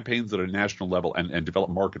run campaigns at a national level and develop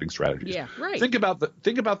marketing strategies. Yeah, right. Think about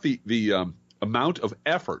the amount of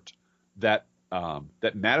effort that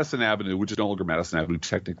Madison Avenue, which is no longer Madison Avenue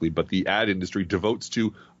technically, but the ad industry devotes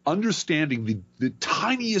to understanding the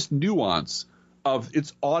tiniest nuance of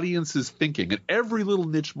its audience's thinking in every little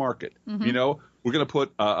niche market. Mm-hmm. We're going to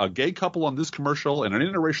put a gay couple on this commercial and an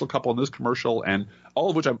interracial couple on this commercial, and all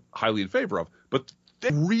of which I'm highly in favor of. But they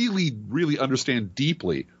really, really understand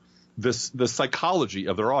deeply the psychology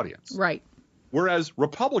of their audience. Right. Whereas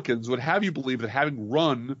Republicans would have you believe that having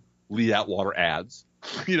run Lee Atwater ads,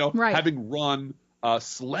 having run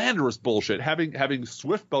slanderous bullshit, having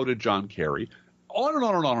swift-boated John Kerry, on and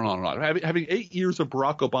on and on and on and on. Having 8 years of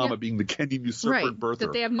Barack Obama being the Kenyan usurper and birther.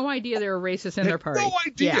 That they have no idea they're a racist in their party. No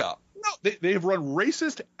idea. Yeah. No, they have run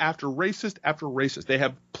racist after racist after racist. They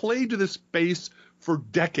have played to this base for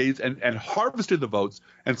decades and harvested the votes,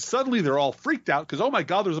 and suddenly they're all freaked out because, oh my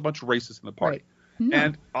God, there's a bunch of racists in the party. Right. No.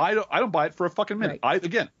 And I don't buy it for a fucking minute. Right.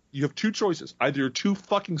 Again, you have two choices. Either you're too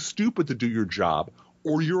fucking stupid to do your job,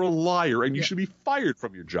 or you're a liar and you should be fired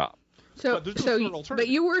from your job. But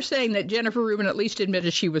you were saying that Jennifer Rubin at least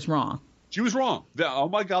admitted she was wrong. She was wrong. Oh,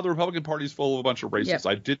 my God, the Republican Party is full of a bunch of racists. Yep.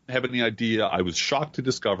 I didn't have any idea. I was shocked to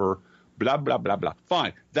discover, blah, blah, blah, blah.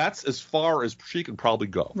 Fine. That's as far as she can probably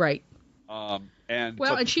go. Right. And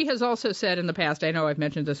she has also said in the past, I know I've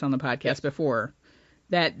mentioned this on the podcast before,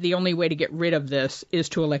 that the only way to get rid of this is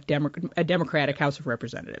to elect a Democratic House of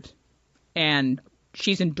Representatives. And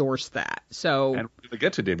she's endorsed that. So, and we're going to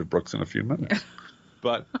get to David Brooks in a few minutes.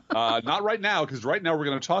 But not right now, because right now we're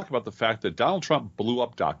going to talk about the fact that Donald Trump blew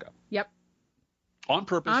up DACA. Yep. On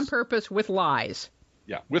purpose. On purpose, with lies.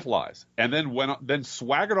 Yeah, with lies. And then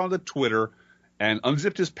swaggered onto Twitter and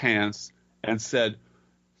unzipped his pants and said,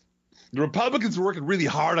 the Republicans are working really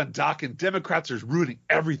hard on DACA and Democrats are ruining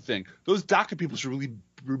everything. Those DACA people should really be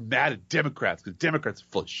mad at Democrats because Democrats are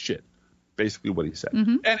full of shit. Basically what he said.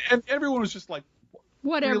 Mm-hmm. And everyone was just like,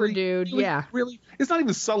 whatever, really, dude. Really, yeah. Really? It's not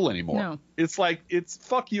even subtle anymore. No. It's like, it's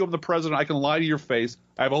fuck you, I'm the president. I can lie to your face.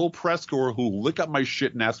 I have a whole press corps who will lick up my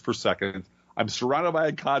shit and ask for seconds. I'm surrounded by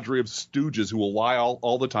a cadre of stooges who will lie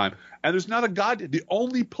all the time. And there's not a the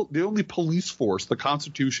only police force the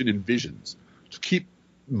Constitution envisions to keep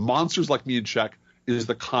monsters like me in check is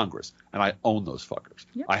the Congress. And I own those fuckers.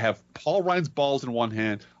 Yep. I have Paul Ryan's balls in one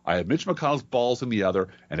hand. I have Mitch McConnell's balls in the other.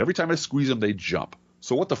 And every time I squeeze them, they jump.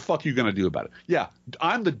 So what the fuck are you going to do about it? Yeah,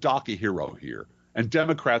 I'm the DACA hero here, and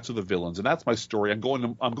Democrats are the villains, and that's my story. I'm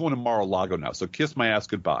going to Mar-a-Lago now, so kiss my ass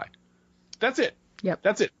goodbye. That's it. Yep.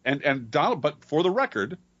 That's it. And Donald, but for the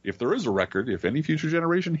record, if there is a record, if any future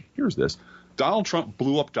generation hears this, Donald Trump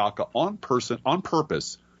blew up DACA on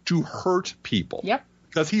purpose to hurt people. Yep.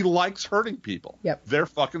 Because he likes hurting people. Yep. They're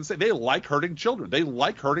fucking sick. They like hurting children. They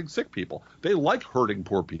like hurting sick people. They like hurting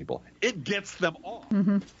poor people. It gets them off.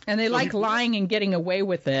 Mm-hmm. And they like lying and getting away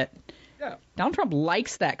with it. Yeah. Donald Trump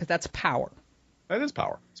likes that because that's power. That is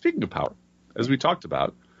power. Speaking of power, as we talked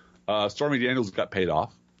about, Stormy Daniels got paid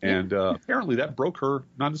off. And apparently that broke her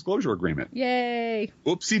non-disclosure agreement. Yay.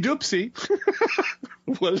 Oopsie doopsie.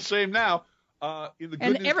 What a shame now. In the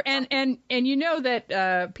good news and you know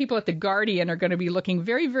that people at The Guardian are going to be looking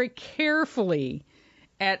very, very carefully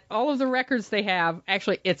at all of the records they have.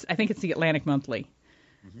 Actually, I think it's the Atlantic Monthly.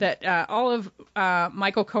 Mm-hmm. That all of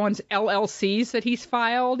Michael Cohen's LLCs that he's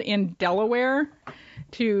filed in Delaware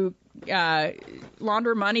to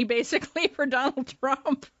launder money, basically, for Donald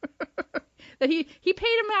Trump. That he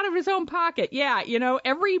paid him out of his own pocket. Yeah,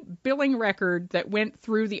 every billing record that went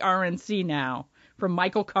through the RNC now from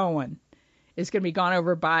Michael Cohen is going to be gone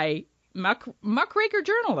over by muckraker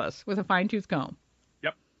journalists with a fine-tooth comb.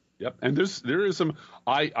 Yep. And there is some.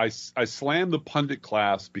 I slam the pundit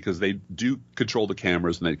class because they do control the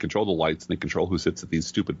cameras and they control the lights and they control who sits at these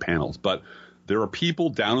stupid panels. But there are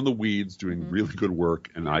people down in the weeds doing really good work,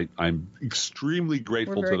 and I'm extremely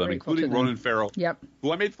grateful to them, including Ronan Farrow,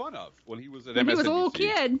 who I made fun of when he was at MSNBC. When he was a little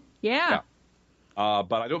kid, yeah.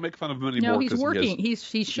 But I don't make fun of him anymore. No, he's working.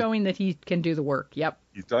 He's showing that he can do the work. Yep.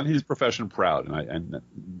 He's done his profession proud, and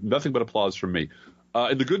nothing but applause from me.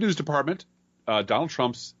 In the good news department, Donald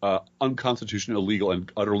Trump's unconstitutional, illegal, and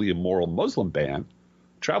utterly immoral Muslim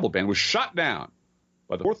travel ban, was shot down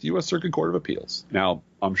by the 4th U.S. Circuit Court of Appeals. Now,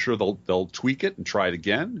 I'm sure they'll tweak it and try it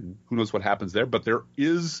again, and who knows what happens there. But there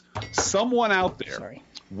is someone out there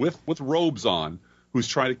with robes on who's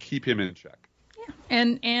trying to keep him in check. Yeah,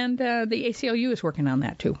 and the ACLU is working on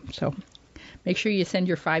that too. So make sure you send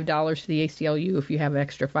your $5 to the ACLU if you have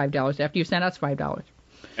extra $5 after you send us $5.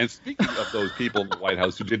 And speaking of those people in the White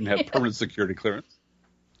House who didn't have permanent security clearance.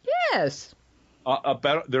 Yes.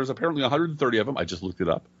 There's apparently 130 of them. I just looked it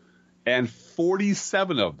up. And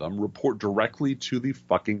 47 of them report directly to the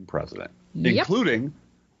fucking president, including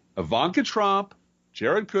Ivanka Trump,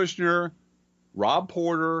 Jared Kushner, Rob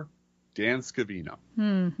Porter, Dan Scavino.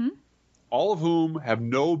 Mm-hmm. All of whom have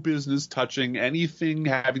no business touching anything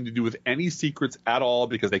having to do with any secrets at all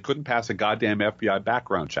because they couldn't pass a goddamn FBI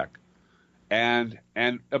background check. And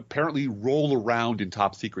apparently roll around in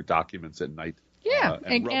top secret documents at night. Yeah,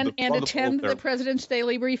 and attend the president's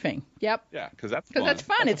daily briefing. Yep. Yeah, because that's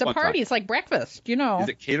fun. It's a party. Time. It's like breakfast, Is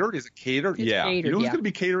it catered? It's catered, who's going to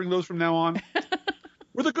be catering those from now on?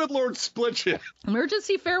 We're the good Lord split you.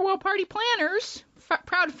 Emergency farewell party planners.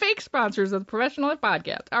 Proud fake sponsors of the Professional Life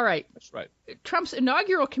Podcast. All right. That's right. Trump's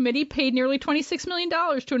inaugural committee paid nearly $26 million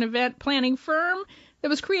to an event planning firm that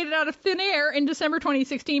was created out of thin air in December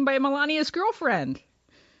 2016 by Melania's girlfriend.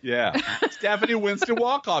 Yeah. Stephanie Winston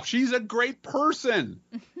Walkoff. She's a great person.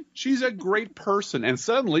 And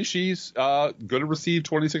suddenly she's going to receive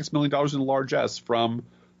 $26 million in largesse from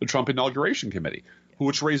the Trump Inauguration Committee,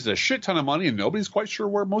 which raises a shit ton of money, and nobody's quite sure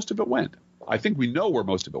where most of it went. I think we know where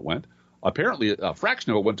most of it went. Apparently, a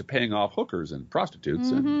fraction of it went to paying off hookers and prostitutes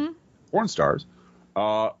and porn stars.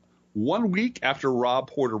 1 week after Rob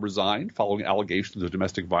Porter resigned following allegations of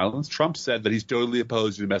domestic violence, Trump said that he's totally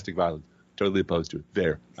opposed to domestic violence. Totally opposed to it.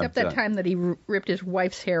 There. Except that time that he ripped his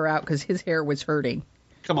wife's hair out because his hair was hurting.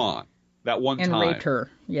 Come on. That one time. And raped her.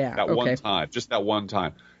 Yeah. One time. Just that one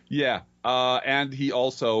time. Yeah. And he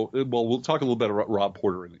also, we'll talk a little bit about Rob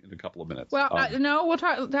Porter in a couple of minutes. Well, no, we'll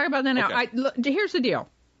talk about that now. Okay. Here's the deal.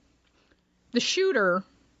 The shooter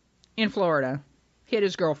in Florida hit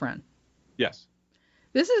his girlfriend. Yes.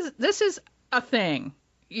 This is a thing.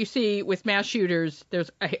 You see, with mass shooters, there's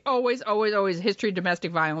always a history of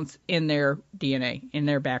domestic violence in their DNA, in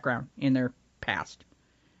their background, in their past.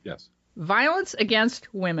 Yes. Violence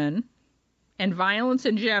against women and violence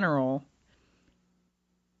in general,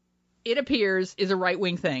 it appears, is a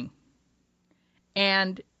right-wing thing.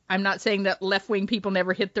 And I'm not saying that left-wing people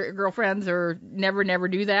never hit their girlfriends or never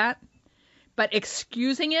do that. But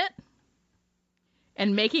excusing it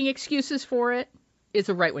and making excuses for it is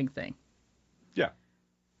a right-wing thing. Yeah.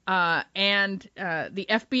 And the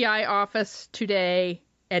FBI office today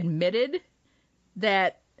admitted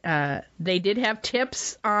that they did have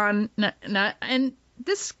tips on, and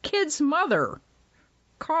this kid's mother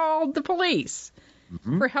called the police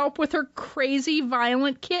for help with her crazy,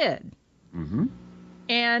 violent kid. Mm-hmm.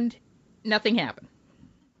 And nothing happened,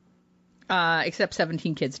 except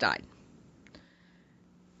 17 kids died.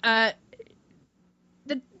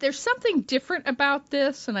 There's something different about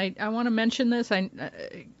this, and I want to mention this.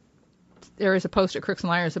 There is a post at Crooks and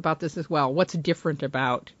Liars about this as well. What's different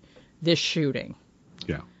about this shooting?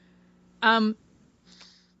 Yeah.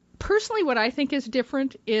 Personally, what I think is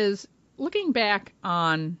different is looking back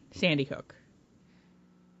on Sandy Hook.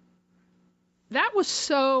 That was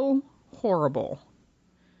so horrible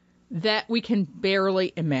that we can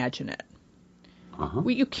barely imagine it. Uh-huh.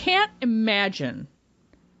 You can't imagine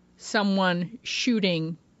someone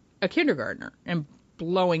shooting a kindergartner and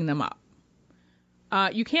blowing them up.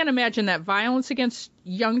 You can't imagine that violence against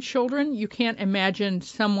young children. You can't imagine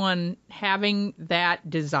someone having that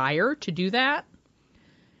desire to do that.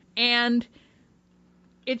 And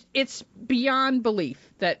it's beyond belief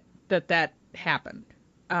that happened.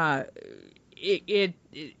 The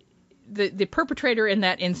perpetrator in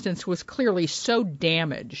that instance was clearly so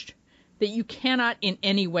damaged that you cannot in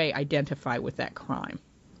any way identify with that crime.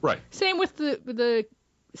 Right. Same with the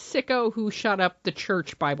sicko who shut up the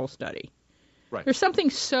church Bible study. Right. There's something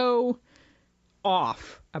so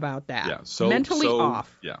off about that. Yeah. Mentally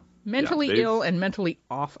off. Yeah. Mentally ill and mentally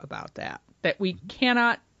off about that we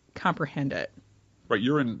cannot comprehend it. Right.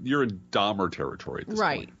 You're in Dahmer territory at this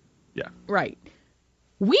point. Yeah. Right.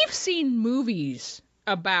 We've seen movies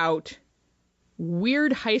about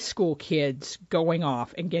weird high school kids going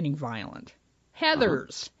off and getting violent.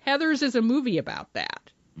 Heathers. Heathers is a movie about that.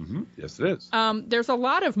 Mm-hmm. Yes, it is. There's a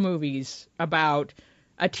lot of movies about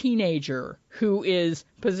a teenager who is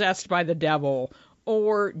possessed by the devil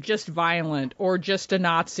or just violent or just a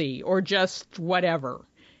Nazi or just whatever.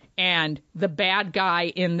 And the bad guy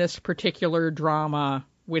in this particular drama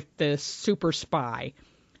with this super spy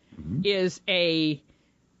is a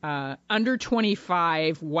under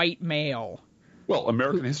 25 white male. Well,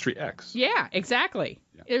 American History X. Yeah, exactly.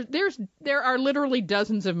 Yeah. There are literally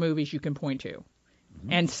dozens of movies you can point to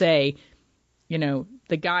and say,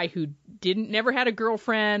 the guy who never had a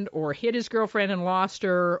girlfriend or hit his girlfriend and lost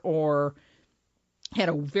her or had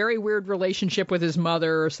a very weird relationship with his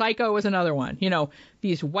mother. Psycho is another one.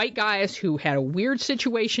 These white guys who had a weird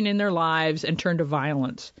situation in their lives and turned to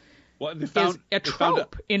violence. Well, is a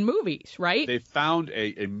trope in movies, right? They found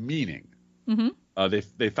a meaning. Mm-hmm.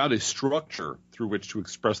 They found a structure through which to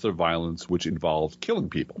express their violence, which involved killing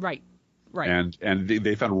people. Right. And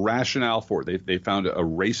they found rationale for it. They found a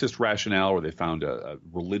racist rationale, or they found a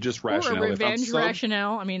religious rationale. Or a revenge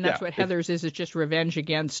rationale. I mean, that's what Heathers is. It's just revenge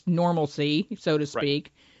against normalcy, so to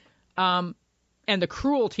speak, and the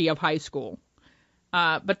cruelty of high school.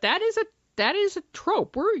 But that is a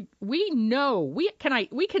trope. We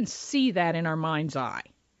can see that in our mind's eye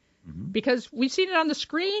because we've seen it on the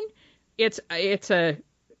screen. It's a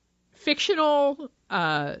fictional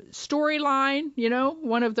storyline,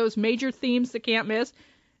 one of those major themes that can't miss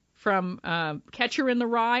from Catcher in the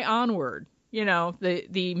Rye onward.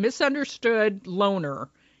 The misunderstood loner,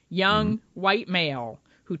 young white male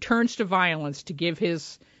who turns to violence to give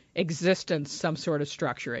his existence some sort of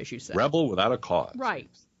structure, as you said. Rebel without a cause.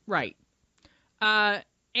 Right.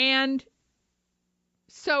 And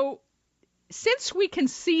so since we can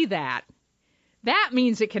see that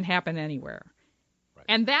means it can happen anywhere. Right.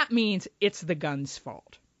 And that means it's the gun's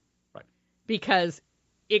fault. Right. Because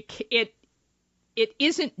it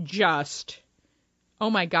isn't just, oh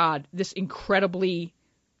my God, this incredibly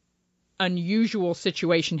unusual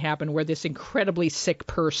situation happened where this incredibly sick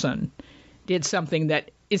person did something that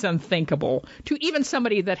is unthinkable to even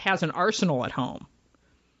somebody that has an arsenal at home.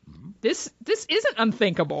 This isn't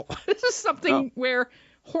unthinkable. This is something where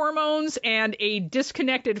hormones and a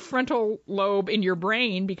disconnected frontal lobe in your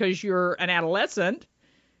brain because you're an adolescent,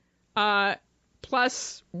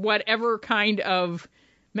 plus whatever kind of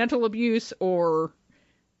mental abuse or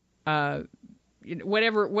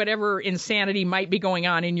whatever insanity might be going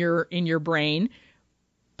on in your brain,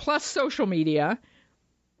 plus social media,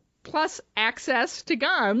 plus access to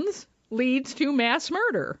guns leads to mass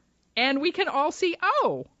murder. And we can all see,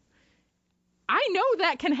 I know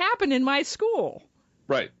that can happen in my school.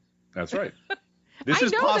 Right. That's right. This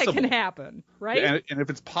is possible. That can happen, right? And if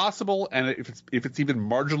it's possible, and if it's even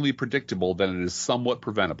marginally predictable, then it is somewhat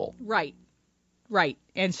preventable. Right.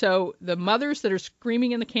 And so the mothers that are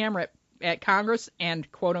screaming in the camera at Congress and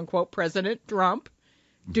quote unquote President Trump,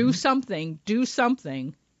 do something,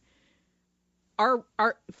 are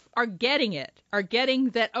getting it, are getting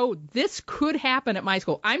that, this could happen at my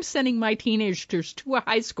school. I'm sending my teenagers to a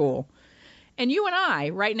high school. And you and I,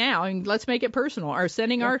 right now, and let's make it personal, are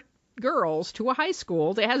sending our girls to a high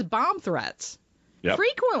school that has bomb threats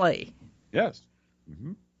frequently. Yes.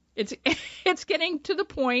 Mm-hmm. It's getting to the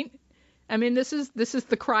point. I mean, this is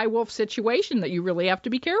the cry wolf situation that you really have to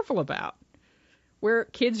be careful about, where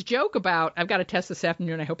kids joke about, I've got a test this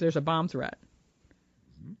afternoon, I hope there's a bomb threat.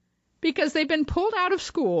 Mm-hmm. Because they've been pulled out of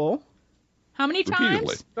school how many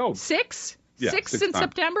times? Oh. Six? Yeah, six six in times.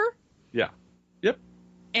 September? Yeah. Yep.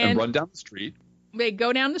 And run down the street. They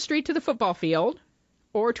go down the street to the football field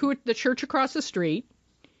or to the church across the street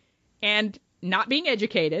and not being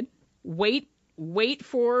educated, wait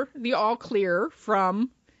for the all clear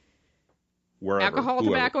from alcohol,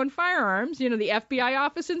 tobacco, and firearms. The FBI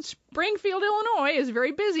office in Springfield, Illinois is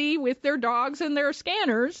very busy with their dogs and their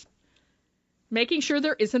scanners. making sure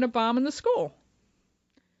there isn't a bomb in the school.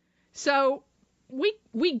 So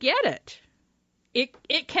we get it.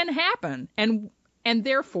 It can happen, and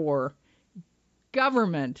therefore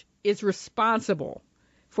government is responsible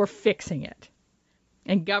for fixing it.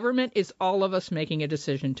 And government is all of us making a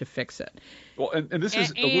decision to fix it. Well, and this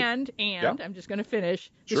is yeah. I'm just going to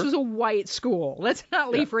finish. Sure. This was a white school. Let's not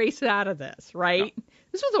leave race out of this, right? No.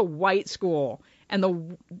 This was a white school,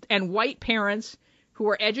 and white parents who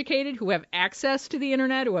are educated, who have access to the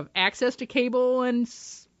internet, who have access to cable and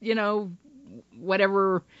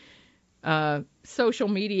whatever social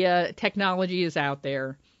media technology is out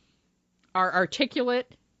there, are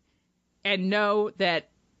articulate and know that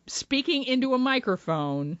speaking into a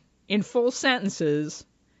microphone in full sentences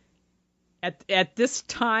at this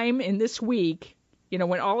time in this week,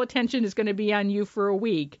 when all attention is going to be on you for a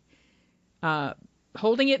week,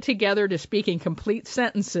 holding it together to speak in complete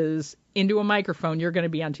sentences into a microphone, you're going to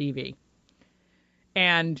be on TV.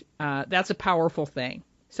 And that's a powerful thing.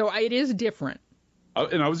 So it is different.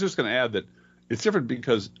 And I was just going to add that it's different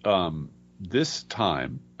because this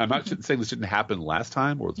time, I'm not saying this didn't happen last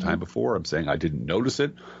time or the time before. I'm saying I didn't notice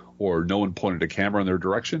it or no one pointed a camera in their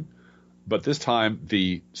direction. But this time,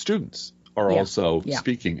 the students are also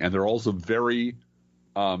speaking, and they're also very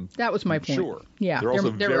that was my point. Mature. Yeah, they're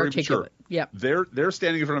also they're very articulate. Mature. Yeah, they're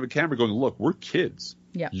standing in front of a camera going, "Look, we're kids.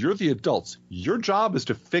 Yeah, you're the adults. Your job is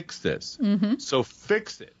to fix this. So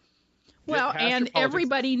fix it." Well, and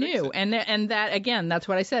everybody knew, and that again, that's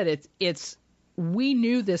what I said. It's we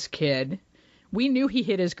knew this kid. We knew he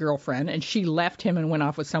hit his girlfriend, and she left him and went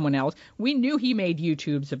off with someone else. We knew he made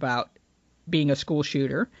YouTubes about being a school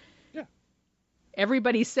shooter. Yeah.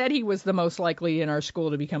 Everybody said he was the most likely in our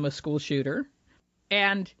school to become a school shooter,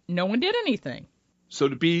 and no one did anything. So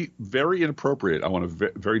to be very inappropriate, I want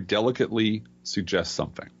to very delicately suggest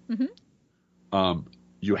something.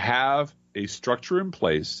 You have a structure in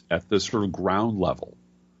place at the sort of ground level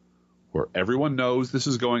where everyone knows this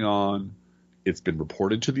is going on. It's been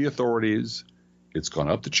reported to the authorities. It's gone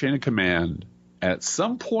up the chain of command. And at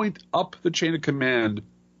some point up the chain of command,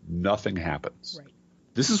 nothing happens. Right.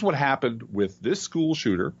 This is what happened with this school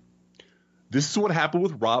shooter. This is what happened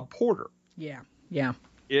with Rob Porter. Yeah.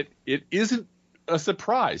 It isn't a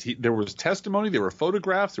surprise. There was testimony. There were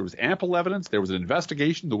photographs. There was ample evidence. There was an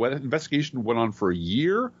investigation. The investigation went on for a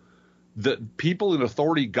year. The people in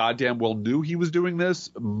authority goddamn well knew he was doing this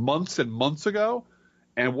months and months ago.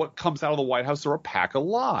 And what comes out of the White House are a pack of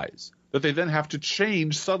lies that they then have to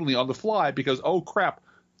change suddenly on the fly because, oh, crap,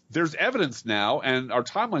 there's evidence now and our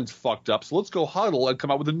timeline's fucked up. So let's go huddle and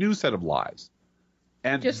come up with a new set of lies.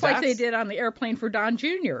 And just like they did on the airplane for Don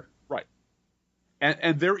Jr. Right.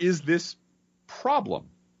 And there is this problem.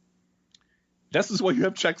 This is why you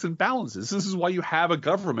have checks and balances. This is why you have a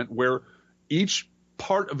government where each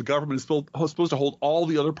part of the government is supposed to hold all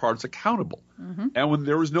the other parts accountable. And when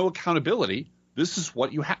there is no accountability, this is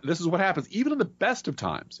what this is what happens. Even in the best of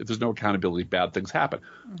times, if there's no accountability, bad things happen.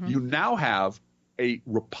 You now have a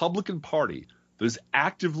Republican Party that is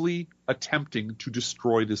actively attempting to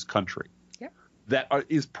destroy this country. Yep. That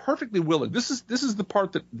is perfectly willing. This is the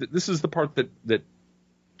part that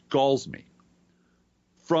galls me.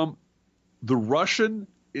 From the Russian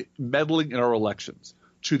meddling in our elections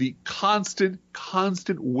to the constant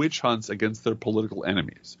witch hunts against their political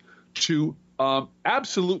enemies to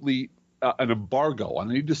absolutely an embargo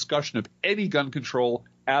on any discussion of any gun control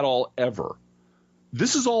at all ever.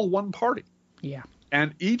 This is all one party. Yeah.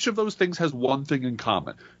 And each of those things has one thing in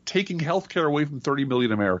common: taking health care away from 30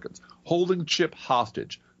 million Americans, holding Chip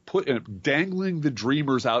hostage, dangling the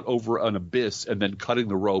dreamers out over an abyss and then cutting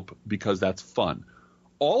the rope because that's fun.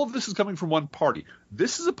 All of this is coming from one party.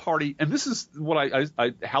 This is a party, and this is what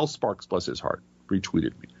Hal Sparks, bless his heart,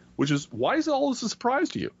 retweeted me, which is, why is all this a surprise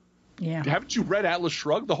to you? Yeah. Haven't you read Atlas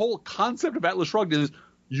Shrugged? The whole concept of Atlas Shrugged is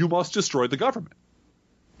you must destroy the government.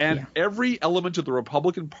 And every element of the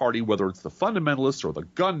Republican Party, whether it's the fundamentalists or the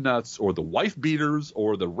gun nuts or the wife beaters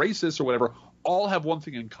or the racists or whatever, all have one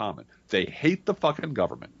thing in common. They hate the fucking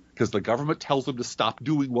government because the government tells them to stop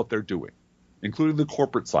doing what they're doing, including the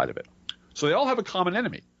corporate side of it. So they all have a common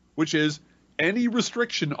enemy, which is any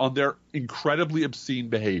restriction on their incredibly obscene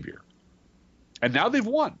behavior. And now they've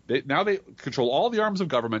won. Now they control all the arms of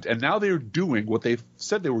government, and now they're doing what they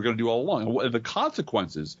said they were going to do all along. And the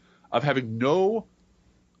consequences of having no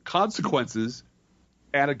consequences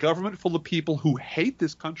and a government full of people who hate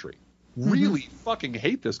this country, really fucking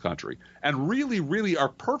hate this country, and really, really are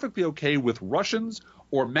perfectly okay with Russians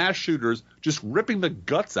or mass shooters just ripping the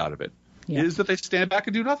guts out of it, is that they stand back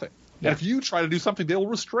and do nothing. Yeah. And if you try to do something, they will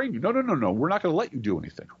restrain you. No. We're not going to let you do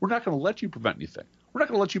anything. We're not going to let you prevent anything. We're not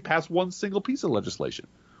going to let you pass one single piece of legislation.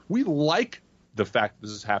 We like the fact that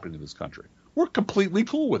this is happening in this country. We're completely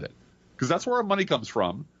cool with it because that's where our money comes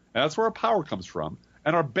from, and that's where our power comes from,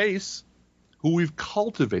 and our base, who we've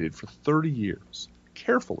cultivated for 30 years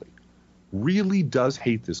carefully, really does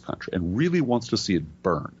hate this country and really wants to see it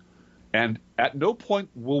burn. And at no point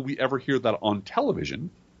will we ever hear that on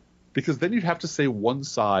television, because then you'd have to say one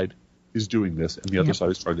side is doing this and the other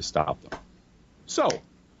side is trying to stop them. So,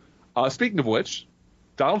 speaking of which,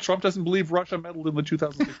 Donald Trump doesn't believe Russia meddled in the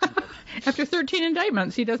 2016 After 13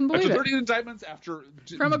 indictments, he doesn't believe After it. 13 indictments,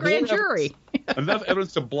 from a grand jury. Enough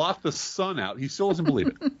evidence to block the sun out, he still doesn't believe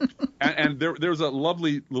it. And there's a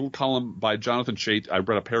lovely little column by Jonathan Chait. I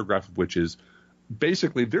read a paragraph of which is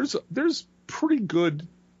basically there's pretty good.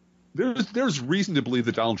 There's reason to believe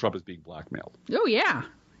that Donald Trump is being blackmailed. Oh yeah.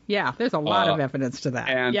 Yeah, there's a lot of evidence to that.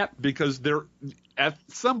 And because at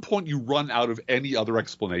some point you run out of any other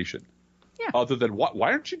explanation other than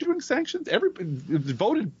why aren't you doing sanctions?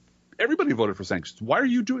 Everybody voted for sanctions. Why are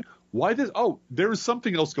you doing? Why this? Oh, there is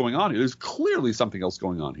something else going on here. There's clearly something else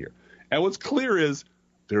going on here. And what's clear is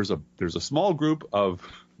there's a small group of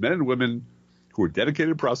men and women who are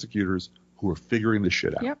dedicated prosecutors who are figuring this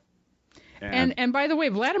shit out. Yep. And by the way,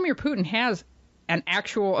 Vladimir Putin has an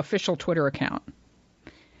actual official Twitter account.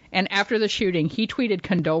 And after the shooting, he tweeted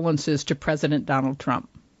condolences to President Donald Trump.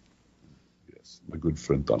 Yes, my good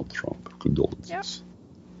friend Donald Trump. Condolences. Yep.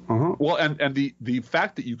 Well, and the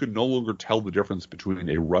fact that you can no longer tell the difference between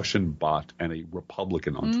a Russian bot and a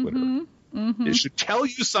Republican on Twitter, it should tell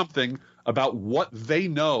you something about what they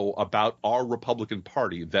know about our Republican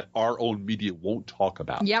Party that our own media won't talk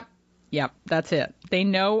about. Yep, that's it. They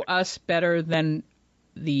know us better than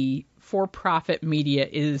the for-profit media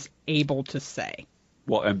is able to say.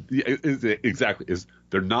 Well, and exactly,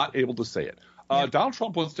 they're not able to say it. Donald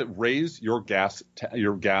Trump wants to raise your gas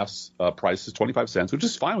prices 25 cents, which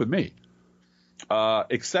is fine with me,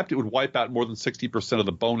 except it would wipe out more than 60% of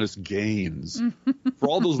the bonus gains for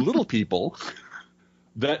all those little people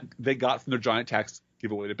that they got from their giant tax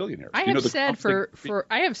giveaway to billionaires. I have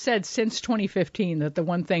said since 2015 that the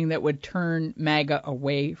one thing that would turn MAGA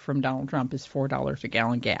away from Donald Trump is $4 a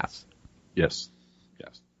gallon gas. Yes.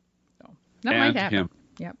 So that might happen.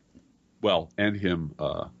 Yep. Well, and him.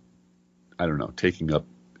 I don't know, taking up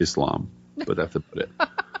Islam, but that's about it.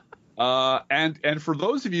 And for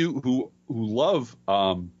those of you who love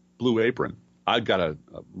Blue Apron, I've got a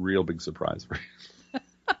real big surprise for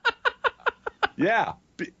you.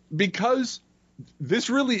 Because this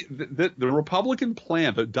really the Republican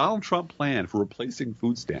plan, the Donald Trump plan for replacing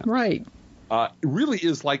food stamps, right, really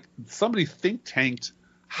is like somebody think tanked.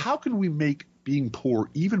 How can we make being poor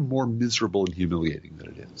even more miserable and humiliating than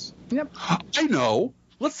it is? Yep. I know.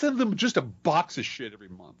 Let's send them just a box of shit every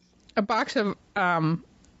month. A brown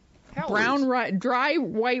dry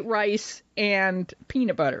white rice and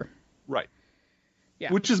peanut butter. Right.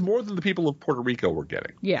 Yeah. Which is more than the people of Puerto Rico were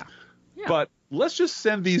getting. Yeah. But let's just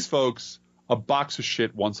send these folks a box of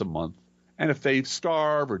shit once a month. And if they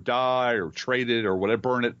starve or die or trade it or whatever,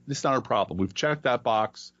 burn it, it's not our problem. We've checked that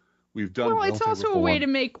box. We've done. Well, it's also a way to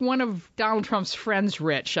make one of Donald Trump's friends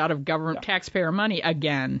rich out of government taxpayer money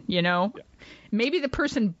again, you know? Yeah. Maybe the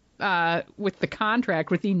person with the contract,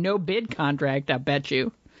 with the no-bid contract, I bet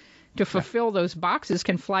you, to fulfill those boxes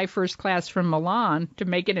can fly first class from Milan to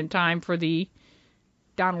make it in time for the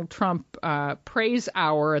Donald Trump praise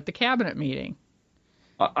hour at the cabinet meeting.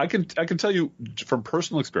 I can tell you from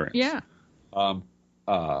personal experience. Yeah.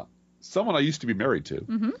 Someone I used to be married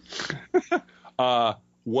to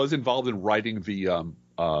was involved in writing the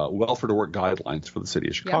welfare to work guidelines for the city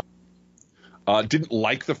of Chicago. Didn't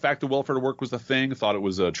like the fact that welfare to work was the thing. Thought it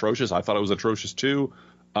was atrocious. I thought it was atrocious too.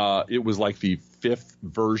 It was like the fifth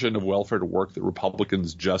version of welfare to work that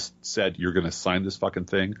Republicans just said, you're going to sign this fucking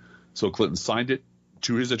thing. So Clinton signed it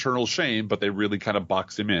to his eternal shame, but they really kind of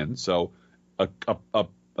boxed him in. So a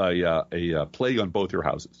plague on both your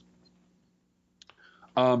houses.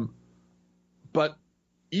 But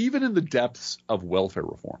even in the depths of welfare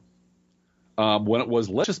reform, when it was,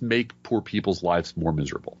 let's just make poor people's lives more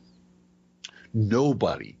miserable,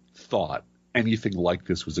 nobody thought anything like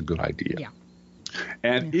this was a good idea. Yeah.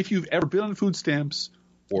 And if you've ever been on food stamps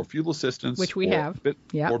or fuel assistance, which we have,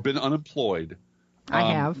 or been unemployed,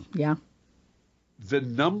 I have, the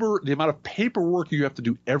amount of paperwork you have to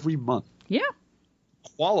do every month,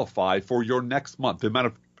 qualify for your next month, the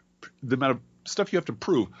amount of stuff you have to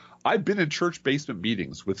prove. I've been in church basement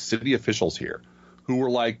meetings with city officials here who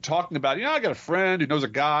were like talking about, I got a friend who knows a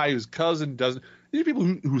guy whose cousin doesn't. These are people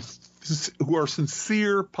who are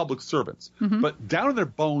sincere public servants, but down in their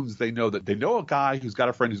bones, they know a guy who's got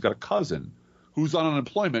a friend who's got a cousin who's on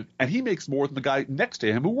unemployment, and he makes more than the guy next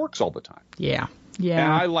to him who works all the time. Yeah.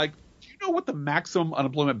 And I do you know know what the maximum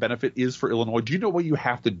unemployment benefit is for Illinois? Do you know what you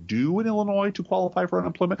have to do in Illinois to qualify for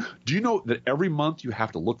unemployment? Do you know that every month you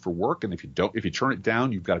have to look for work, and if you turn it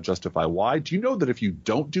down, you've got to justify why? Do you know that if you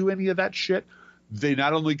don't do any of that shit, they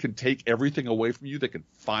not only can take everything away from you, they can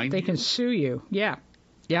fine you. They can sue you. Yeah.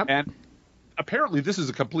 Yep. And apparently this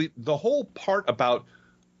is the whole part about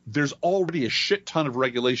there's already a shit ton of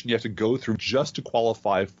regulation you have to go through just to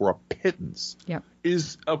qualify for a pittance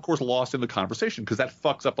is, of course, lost in the conversation, because that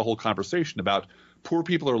fucks up the whole conversation about poor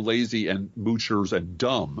people are lazy and moochers and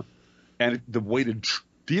dumb, and the way to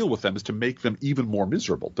deal with them is to make them even more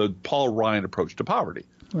miserable. The Paul Ryan approach to poverty.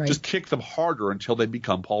 Right. Just kick them harder until they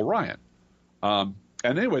become Paul Ryan. And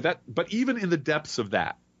anyway, but even in the depths of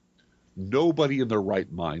that, nobody in their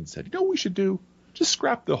right mind said, you know what we should do? Just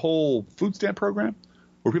scrap the whole food stamp program,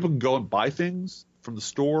 where people can go and buy things from the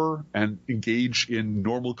store and engage in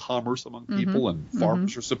normal commerce among people, and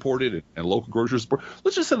farmers are supported and local grocers are supported.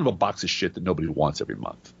 Let's just send them a box of shit that nobody wants every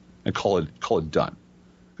month and call it done.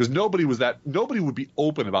 Because nobody would be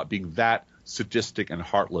open about being that sadistic and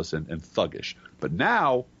heartless and thuggish. But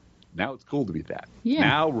now it's cool to be that. Yeah.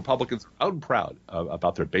 Now Republicans are out and proud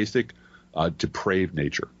about their basic depraved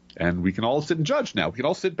nature. And we can all sit and judge now. We can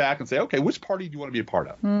all sit back and say, okay, which party do you want to be a part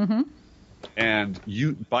of? Mm-hmm.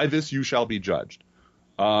 And by this you shall be judged.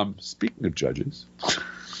 Speaking of judges,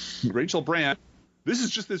 Rachel Brand, this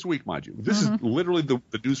is just this week, mind you. This is literally the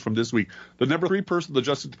news from this week. The number 3 person in the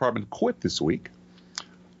Justice Department quit this week.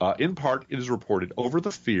 In part, it is reported over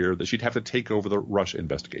the fear that she'd have to take over the Russia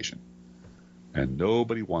investigation. And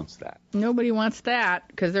nobody wants that. Nobody wants that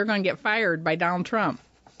because they're going to get fired by Donald Trump.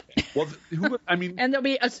 Well, and they'll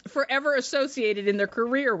be forever associated in their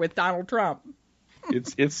career with Donald Trump.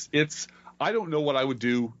 It's. I don't know what I would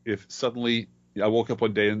do if suddenly I woke up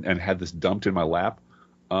one day and had this dumped in my lap.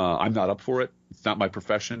 I'm not up for it. It's not my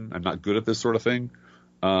profession. I'm not good at this sort of thing.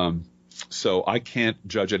 So I can't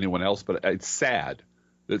judge anyone else. But it's sad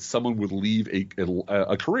that someone would leave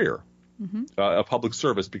a career, a public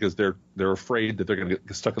service, because they're afraid that they're going to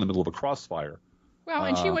get stuck in the middle of a crossfire. Well,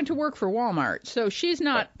 and she went to work for Walmart, so she's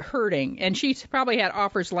not hurting. And she's probably had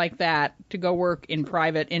offers like that to go work in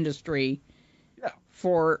private industry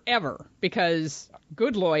forever, because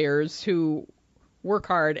good lawyers who work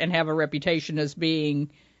hard and have a reputation as being,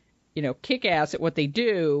 kick-ass at what they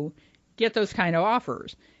do get those kind of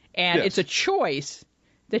offers. And it's a choice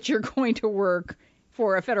that you're going to work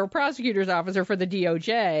for a federal prosecutor's office or for the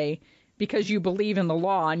DOJ because you believe in the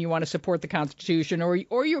law and you want to support the Constitution, or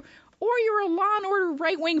you're a law and order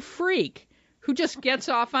right-wing freak who just gets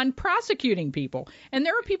off on prosecuting people. And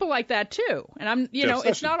there are people like that too. And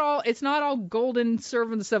it's not all golden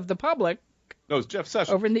servants of the public. No, it's Jeff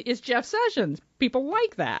Sessions. It's Jeff Sessions. People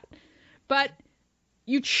like that. But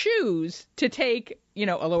you choose to take,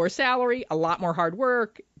 a lower salary, a lot more hard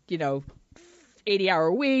work,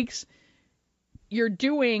 80-hour weeks. You're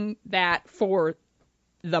doing that for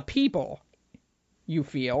the people. You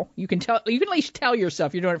feel you can at least tell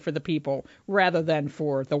yourself you're doing it for the people rather than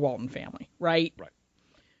for the Walton family, right? Right.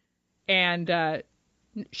 And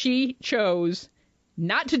she chose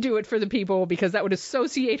not to do it for the people because that would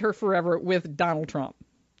associate her forever with Donald Trump.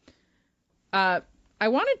 I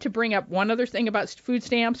wanted to bring up one other thing about food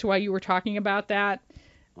stamps while you were talking about that.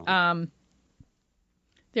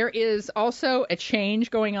 There is also a change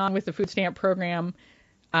going on with the food stamp program.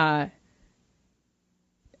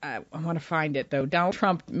 I want to find it, though. The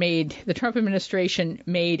Trump administration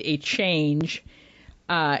made a change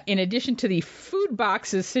in addition to the food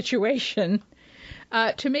boxes situation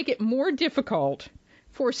to make it more difficult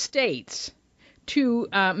for states to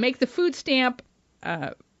make the food stamp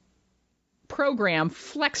program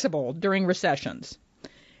flexible during recessions.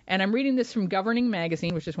 And I'm reading this from Governing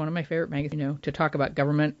Magazine, which is one of my favorite magazines, to talk about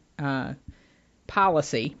government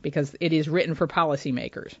policy, because it is written for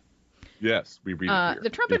policymakers. Yes, we read it here.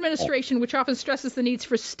 The Trump administration, which often stresses the needs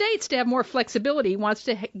for states to have more flexibility, wants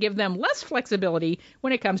to give them less flexibility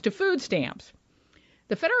when it comes to food stamps.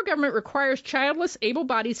 The federal government requires childless,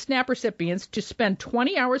 able-bodied SNAP recipients to spend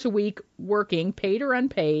 20 hours a week working, paid or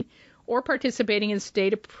unpaid, or participating in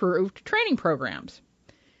state-approved training programs.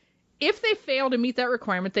 If they fail to meet that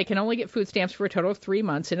requirement, they can only get food stamps for a total of 3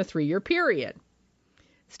 months in a 3-year period.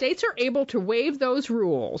 States are able to waive those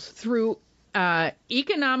rules through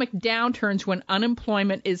economic downturns when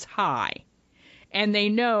unemployment is high. And they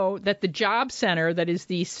know that the job center, that is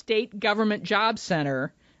the state government job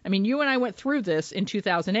center, I mean, you and I went through this in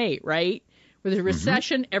 2008, right? With a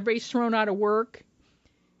recession, everybody's thrown out of work.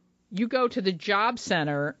 You go to the job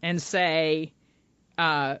center and say,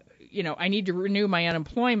 I need to renew my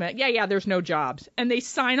unemployment. Yeah, there's no jobs. And they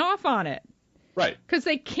sign off on it. Right. Because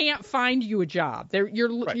they can't find you a job.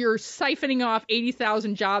 You're siphoning off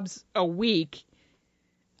 80,000 jobs a week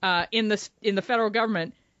in the federal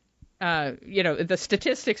government. The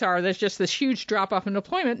statistics are there's just this huge drop off in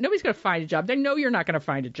employment. Nobody's going to find a job. They know you're not going to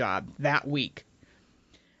find a job that week.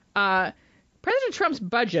 President Trump's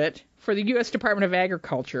budget for the U.S. Department of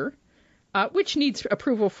Agriculture, which needs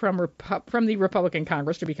approval from the Republican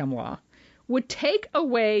Congress to become law, would take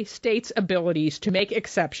away states' abilities to make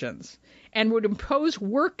exceptions and would impose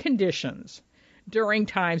work conditions during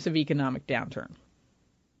times of economic downturn.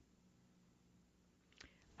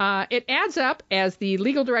 It adds up as the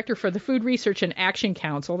legal director for the Food Research and Action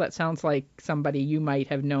Council. That sounds like somebody you might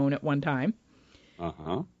have known at one time.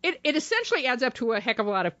 Uh-huh. It essentially adds up to a heck of a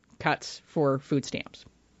lot of cuts for food stamps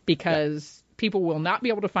because people will not be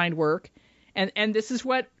able to find work. And this is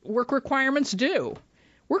what work requirements do.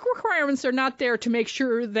 Work requirements are not there to make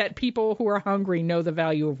sure that people who are hungry know the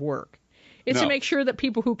value of work. It's to make sure that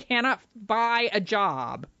people who cannot buy a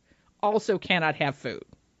job also cannot have food.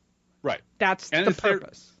 Right. That's the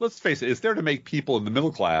purpose. Let's face it, it's there to make people in the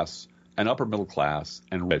middle class and upper middle class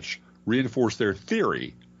and rich reinforce their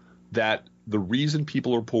theory that the reason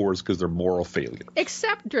people are poor is because they're moral failure.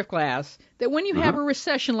 Except, Driftglass, that when you have a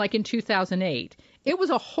recession like in 2008, it was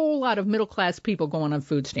a whole lot of middle class people going on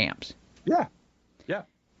food stamps. Yeah. Yeah.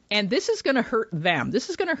 And this is going to hurt them. This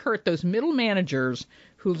is going to hurt those middle managers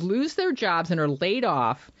who lose their jobs and are laid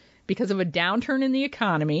off because of a downturn in the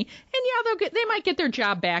economy. And they might get their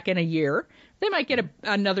job back in a year. They might get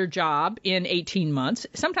another job in 18 months.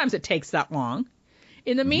 Sometimes it takes that long.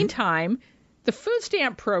 In the meantime, the food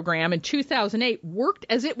stamp program in 2008 worked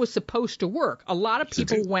as it was supposed to work. A lot of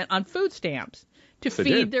people went on food stamps to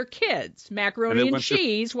feed their kids macaroni and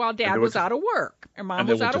cheese while dad was out of work or mom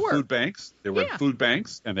was out of work. Food banks. They were at food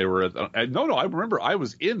banks, and they were I remember I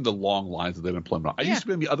was in the long lines of unemployment. I used to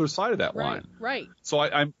be on the other side of that line. Right. So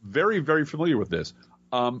I'm very, very familiar with this.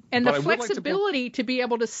 And the flexibility to be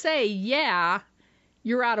able to say,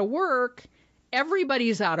 you're out of work,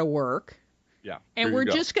 everybody's out of work. Yeah. And we're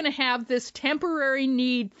just going to have this temporary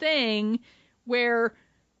need thing where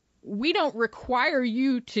we don't require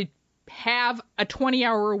you to have a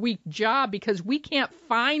 20-hour-a-week job because we can't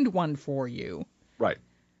find one for you. Right.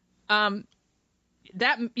 Why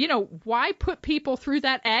put people through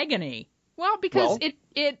that agony? Well, because it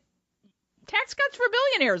tax cuts for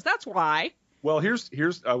billionaires. That's why. Well, here's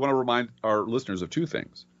I want to remind our listeners of two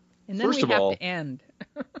things. And then we have to end.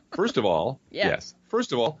 First of all, yes.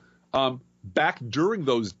 First of all, back during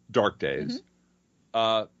those dark days,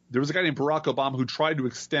 there was a guy named Barack Obama who tried to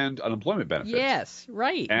extend unemployment benefits. Yes,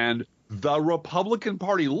 right. And the Republican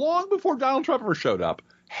Party, long before Donald Trump ever showed up,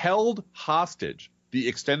 held hostage the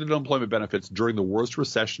extended unemployment benefits during the worst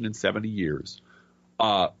recession in 70 years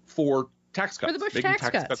for tax cuts. For the Bush tax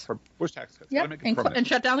cuts. Bush tax cuts. Yep, and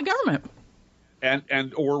shut down the government.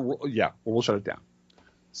 Or we'll shut it down.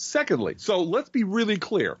 Secondly, so let's be really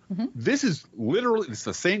clear. This is it's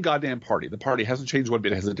the same goddamn party. The party hasn't changed one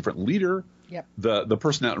bit. It has a different leader, the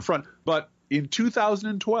person out in front. But in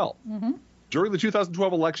 2012, during the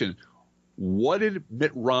 2012 election, what did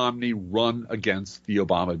Mitt Romney run against the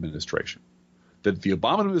Obama administration? That the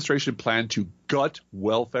Obama administration planned to gut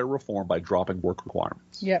welfare reform by dropping work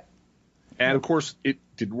requirements. Yep. And, of course, it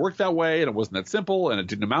didn't work that way, and it wasn't that simple, and it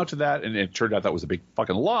didn't amount to that, and it turned out that was a big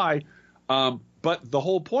fucking lie. But the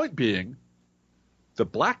whole point being, the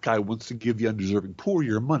black guy wants to give the undeserving poor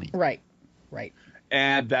your money. Right.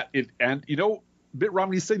 And Mitt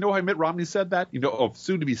Romney said, how Mitt Romney said that? Of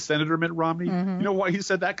soon-to-be Senator Mitt Romney? You know why he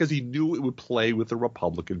said that? Because he knew it would play with the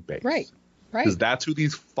Republican base. Right. Because that's who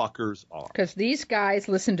these fuckers are. Because these guys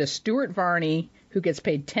listen to Stuart Varney, who gets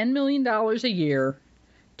paid $10 million a year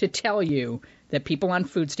to tell you that people on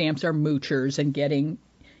food stamps are moochers and getting,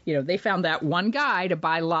 they found that one guy to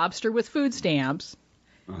buy lobster with food stamps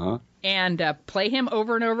and play him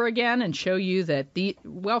over and over again and show you that the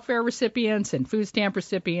welfare recipients and food stamp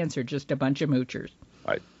recipients are just a bunch of moochers.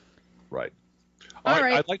 Right. All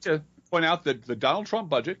right. I'd like to point out that the Donald Trump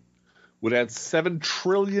budget would add $7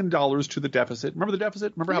 trillion to the deficit. Remember the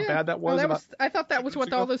deficit? Remember how bad that was? I thought that was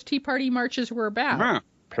what all those Tea Party marches were about. Yeah,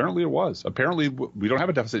 apparently it was. Apparently we don't have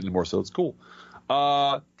a deficit anymore, so it's cool.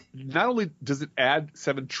 Not only does it add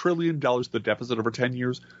 $7 trillion to the deficit over 10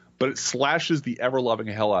 years, but it slashes the ever-loving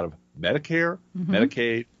hell out of Medicare,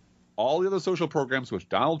 Medicaid, all the other social programs which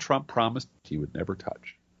Donald Trump promised he would never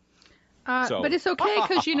touch. But it's okay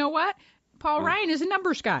because you know what? Paul Ryan is a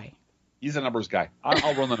numbers guy. He's a numbers guy.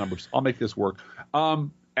 I'll run the numbers. I'll make this work.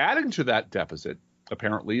 Adding to that deficit,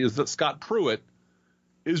 apparently, is that Scott Pruitt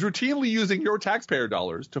is routinely using your taxpayer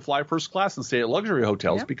dollars to fly first class and stay at luxury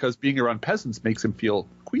hotels because being around peasants makes him feel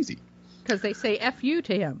queasy. because they say F you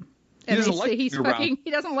to him. And they say he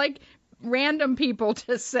doesn't like random people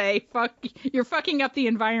to say, fuck, you're fucking up the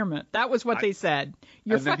environment. That was what they said.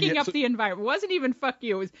 You're fucking up the environment. It wasn't even fuck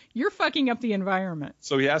you. It was, you're fucking up the environment.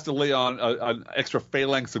 So he has to lay on an extra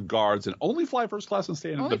phalanx of guards and only fly first class and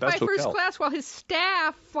stay in the best hotel. Only fly first class while his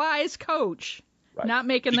staff flies coach. Right. Not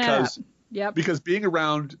making that up. Yep. Because being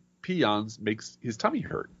around peons makes his tummy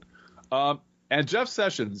hurt. And Jeff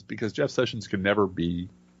Sessions, because Jeff Sessions can never be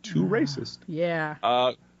too racist.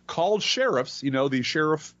 Yeah. Called sheriffs,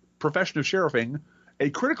 the profession of sheriffing, a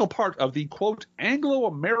critical part of the, quote,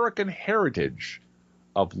 Anglo-American heritage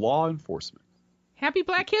of law enforcement. Happy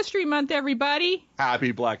Black History Month, everybody.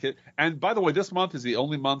 Happy Black History. And by the way, this month is the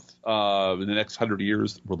only month in the next 100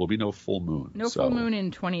 years where there'll be no full moon. No full moon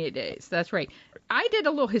in 28 days. That's right. I did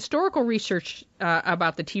a little historical research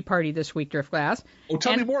about the Tea Party this week, Drift Glass. Oh,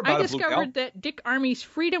 tell me more about it, I discovered that Dick Armey's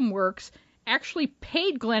Freedom Works actually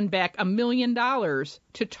paid Glenn Beck $1 million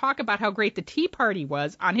to talk about how great the Tea Party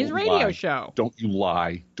was on his radio show. Don't you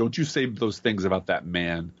lie. Don't you say those things about that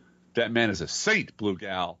man. That man is a saint, Blue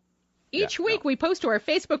Gal. Each week we post to our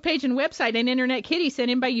Facebook page and website an Internet Kitty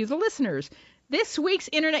sent in by you, the listeners. This week's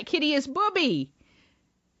Internet Kitty is Booby.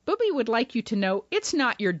 Booby would like you to know it's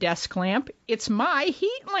not your desk lamp. It's my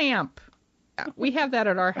heat lamp. We have that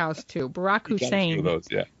at our house, too. Barack Hussein.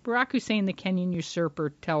 Barack Hussein, the Kenyan usurper,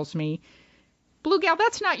 tells me, Blue Gal,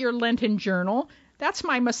 that's not your Lenten journal. That's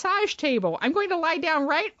my massage table. I'm going to lie down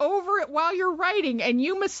right over it while you're writing, and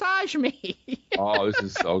you massage me. Oh, this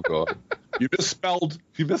is so good. You misspelled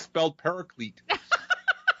paraclete.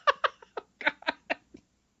 God.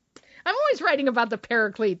 I'm always writing about the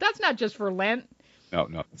paraclete. That's not just for Lent.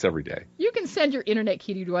 No, it's every day. You can send your Internet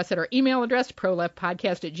Kitty to us at our email address,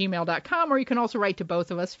 proleftpodcast@gmail.com, or you can also write to both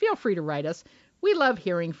of us. Feel free to write us. We love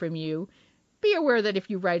hearing from you. Be aware that if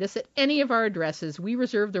you write us at any of our addresses, we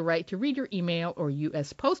reserve the right to read your email or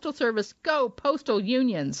U.S. Postal Service. Go Postal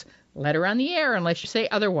Unions. Letter on the air unless you say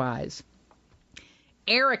otherwise.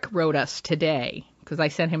 Eric wrote us today because I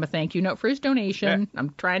sent him a thank you note for his donation. Yeah.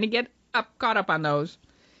 I'm trying to get caught up on those.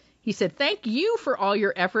 He said, thank you for all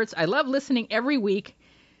your efforts. I love listening every week.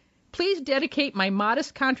 Please dedicate my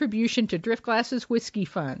modest contribution to Driftglass's Whiskey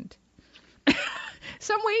Fund.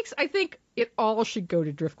 Some weeks I think it all should go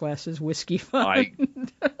to Driftglass's Whiskey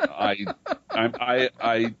Fund.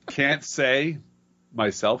 I can't say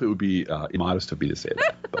myself. It would be immodest of me to say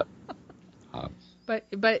that.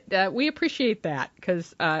 But we appreciate that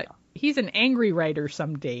because he's an angry writer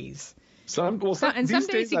some days. Some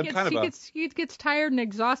days he gets tired and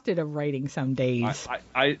exhausted of writing some days.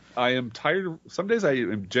 I am tired. Some days I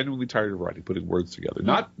am genuinely tired of writing, putting words together.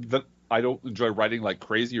 Not that I don't enjoy writing like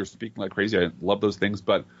crazy or speaking like crazy. I love those things.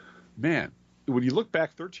 But, man, when you look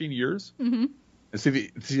back 13 years, and see,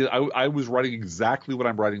 I was writing exactly what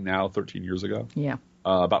I'm writing now 13 years ago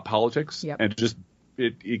about politics. Yep. And just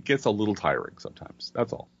it gets a little tiring sometimes.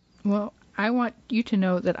 That's all. Well, I want you to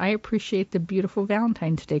know that I appreciate the beautiful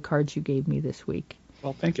Valentine's Day cards you gave me this week.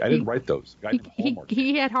 Well, thank you. I didn't write those.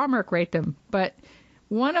 He had Hallmark write them, but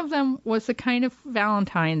one of them was the kind of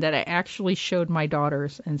Valentine that I actually showed my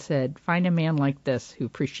daughters and said, find a man like this who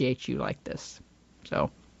appreciates you like this. So,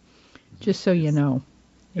 just so you know.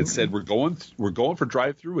 It said, we're going for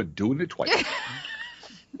drive-through and doing it twice.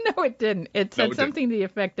 No, it didn't. It said something to the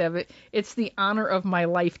effect of it. It's the honor of my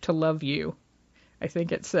life to love you, I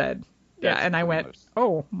think it said. Yeah, and I went,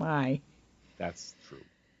 oh, my. That's true.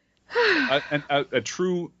 And a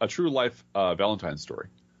true life Valentine's story.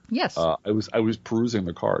 Yes. I was perusing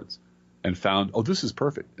the cards and found, this is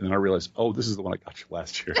perfect. And then I realized, this is the one I got you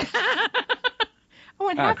last year. Oh,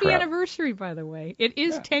 and happy anniversary, by the way. It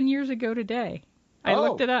is 10 years ago today. I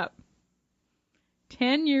looked it up.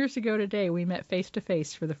 10 years ago today, we met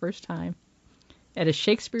face-to-face for the first time at a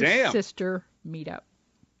Shakespeare Sister meetup.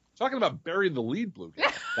 Talking about burying the lead, Blue.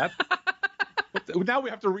 Now we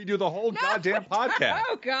have to redo the whole goddamn podcast.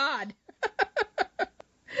 Oh, God.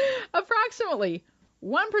 Approximately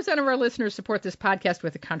 1% of our listeners support this podcast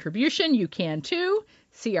with a contribution. You can, too.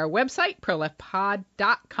 See our website,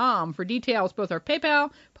 proleftpod.com, for details. Both our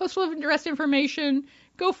PayPal, postal address information,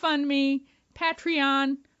 GoFundMe,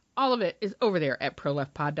 Patreon, all of it is over there at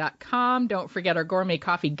proleftpod.com. Don't forget our gourmet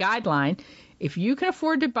coffee guideline. If you can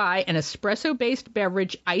afford to buy an espresso-based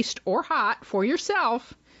beverage, iced or hot, for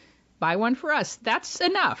yourself, buy one for us. That's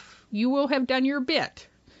enough. You will have done your bit.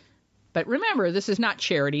 But remember, this is not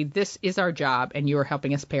charity. This is our job, and you are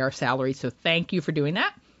helping us pay our salary, so thank you for doing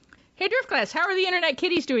that. Hey, Drift Class, how are the Internet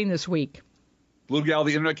Kitties doing this week? Blue Gal,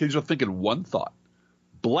 the Internet Kitties are thinking one thought.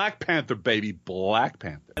 Black Panther, baby, Black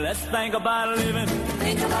Panther. Let's think about living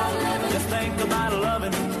Think about living. Just think about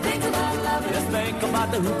loving. Think about loving. Just think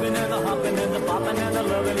about the hooping and the hopping and the bopping and the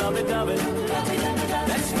lovey-dovey.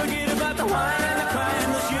 Let's forget about the wine and the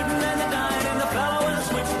crying, the shooting and the dying, and the fellow with a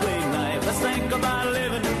switchblade knife. Let's think about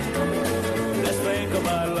living. Let's think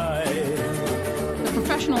about life. The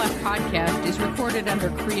Professional F podcast is recorded under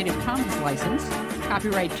Creative Commons license.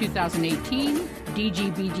 Copyright 2018,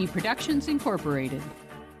 DGBG Productions, Incorporated.